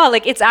the call.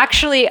 Like, it's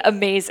actually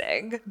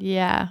amazing.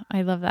 Yeah,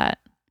 I love that.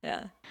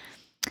 Yeah.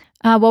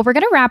 Well, we're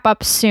going to wrap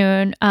up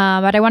soon,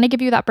 but I want to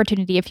give you the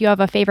opportunity if you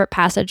have a favorite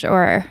passage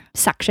or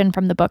section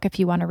from the book, if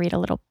you want to read a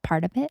little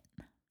part of it.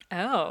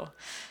 Oh,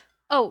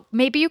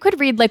 maybe you could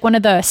read like one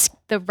of the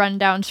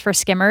rundowns for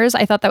skimmers.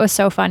 I thought that was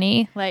so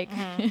funny. Like,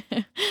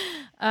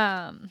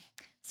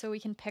 so we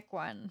can pick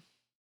one.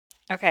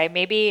 Okay,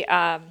 maybe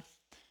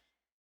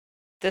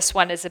this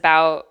one is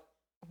about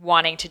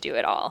wanting to do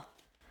it all.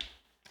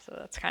 So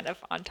that's kind of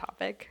on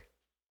topic.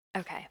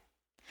 Okay.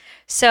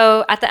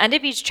 So at the end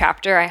of each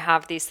chapter, I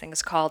have these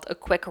things called a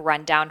quick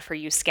rundown for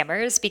you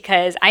skimmers,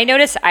 because I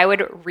noticed I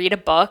would read a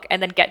book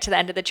and then get to the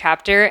end of the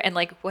chapter and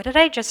like, what did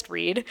I just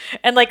read?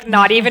 And like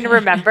not even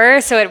remember.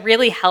 So it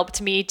really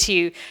helped me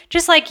to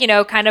just like,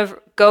 kind of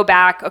go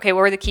back. Okay,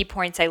 what were the key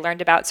points I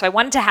learned about? So I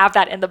wanted to have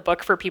that in the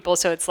book for people.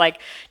 So it's like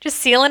just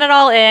sealing it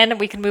all in.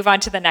 We can move on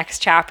to the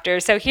next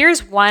chapter. So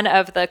here's one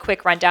of the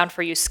quick rundown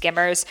for you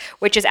skimmers,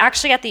 which is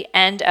actually at the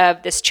end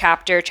of this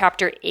chapter,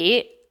 chapter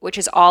 8, which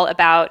is all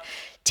about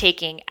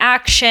taking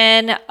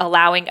action,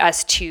 allowing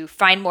us to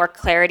find more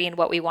clarity in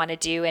what we want to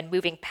do, and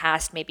moving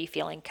past maybe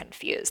feeling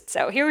confused.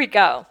 So here we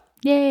go.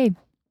 Yay.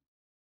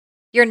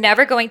 You're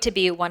never going to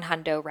be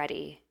 100%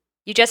 ready.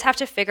 You just have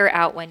to figure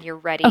out when you're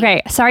ready.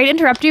 Okay, sorry to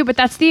interrupt you, but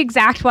that's the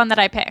exact one that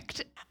I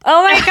picked.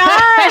 Oh my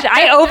God.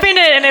 I opened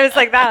it and it was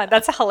like that.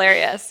 That's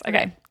hilarious.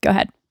 Okay, go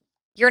ahead.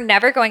 You're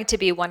never going to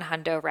be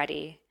 100%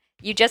 ready.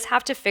 You just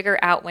have to figure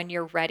out when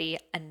you're ready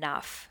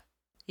enough.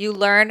 You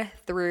learn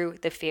through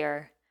the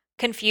fear.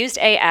 Confused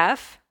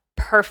AF?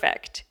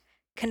 Perfect.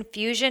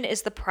 Confusion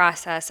is the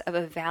process of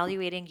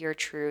evaluating your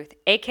truth,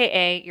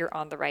 aka you're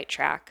on the right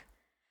track.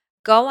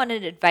 Go on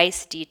an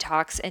advice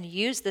detox and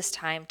use this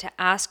time to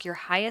ask your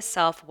highest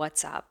self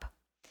what's up.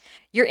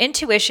 Your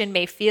intuition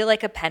may feel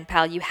like a pen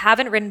pal you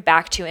haven't written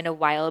back to in a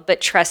while,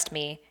 but trust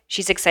me,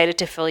 she's excited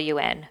to fill you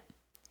in.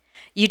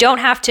 You don't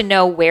have to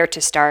know where to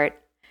start.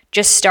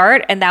 Just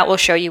start and that will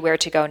show you where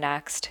to go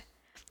next.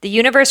 The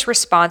universe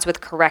responds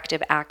with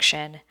corrective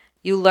action.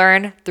 You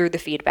learn through the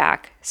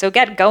feedback. So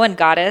get going,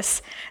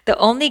 goddess. The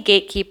only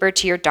gatekeeper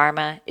to your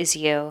Dharma is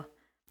you.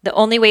 The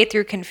only way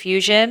through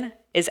confusion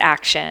is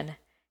action.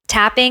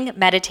 Tapping,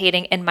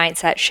 meditating, and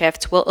mindset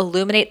shifts will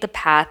illuminate the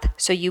path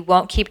so you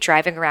won't keep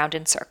driving around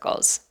in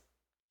circles.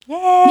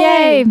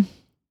 Yay!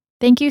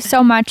 Thank you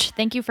so much.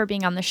 Thank you for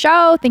being on the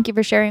show. Thank you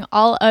for sharing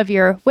all of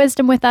your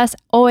wisdom with us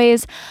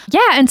always.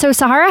 Yeah, and so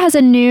Sahara has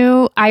a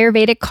new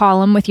Ayurvedic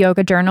column with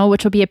Yoga Journal,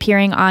 which will be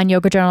appearing on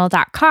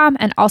yogajournal.com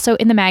and also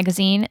in the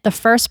magazine. The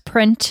first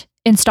print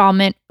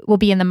installment will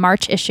be in the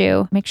March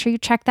issue. Make sure you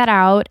check that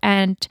out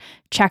and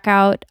check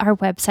out our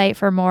website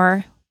for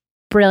more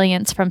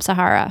brilliance from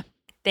Sahara.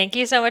 Thank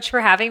you so much for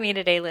having me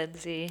today,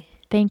 Lindsay.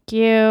 Thank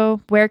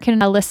you. Where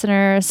can our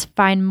listeners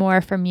find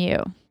more from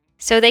you?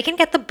 So they can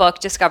get the book,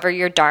 Discover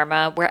Your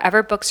Dharma,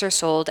 wherever books are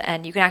sold,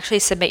 and you can actually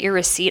submit your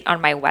receipt on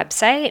my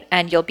website,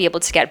 and you'll be able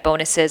to get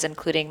bonuses,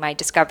 including my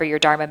Discover Your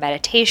Dharma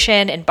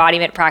meditation,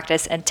 embodiment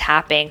practice, and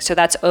tapping. So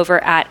that's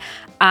over at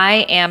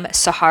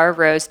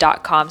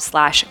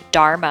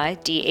iamsahararose.com/dharma,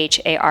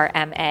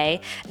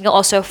 DHARMA. And you'll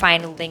also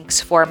find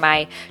links for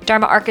my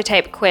Dharma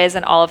archetype quiz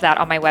and all of that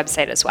on my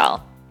website as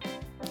well.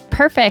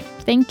 Perfect.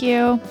 Thank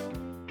you.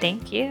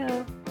 Thank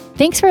you.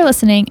 Thanks for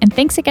listening, and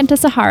thanks again to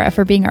Sahara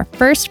for being our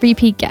first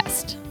repeat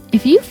guest.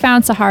 If you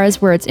found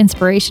Sahara's words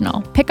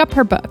inspirational, pick up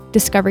her book,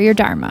 Discover Your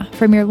Dharma,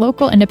 from your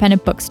local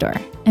independent bookstore,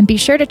 and be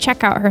sure to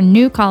check out her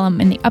new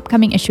column in the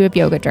upcoming issue of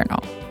Yoga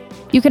Journal.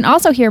 You can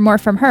also hear more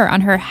from her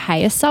on her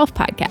Highest Self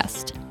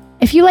podcast.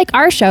 If you like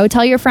our show,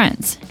 tell your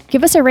friends.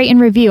 Give us a rate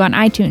and review on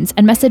iTunes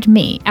and message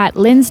me at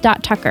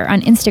linz.tucker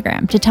on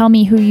Instagram to tell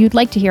me who you'd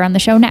like to hear on the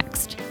show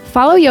next.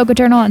 Follow Yoga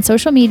Journal on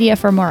social media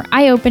for more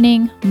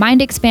eye-opening,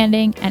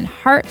 mind-expanding, and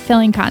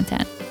heart-filling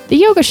content. The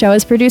Yoga Show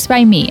is produced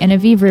by me and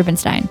Aviv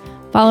Rubenstein.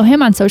 Follow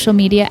him on social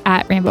media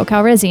at Rainbow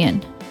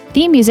Calrissian.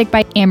 Theme music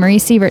by Amory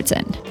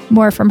Sievertson.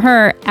 More from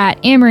her at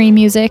Amory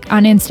Music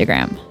on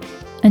Instagram.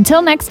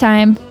 Until next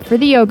time, for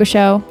The Yoga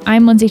Show,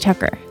 I'm Lindsay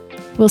Tucker.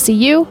 We'll see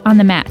you on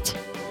the mat.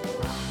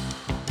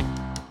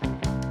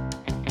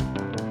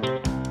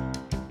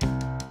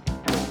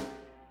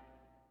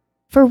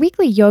 For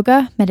weekly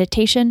yoga,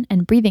 meditation,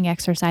 and breathing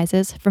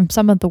exercises from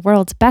some of the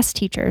world's best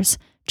teachers,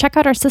 check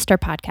out our sister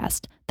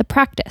podcast, The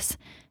Practice,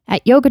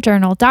 at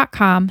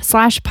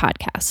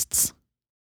yogajournal.com/podcasts.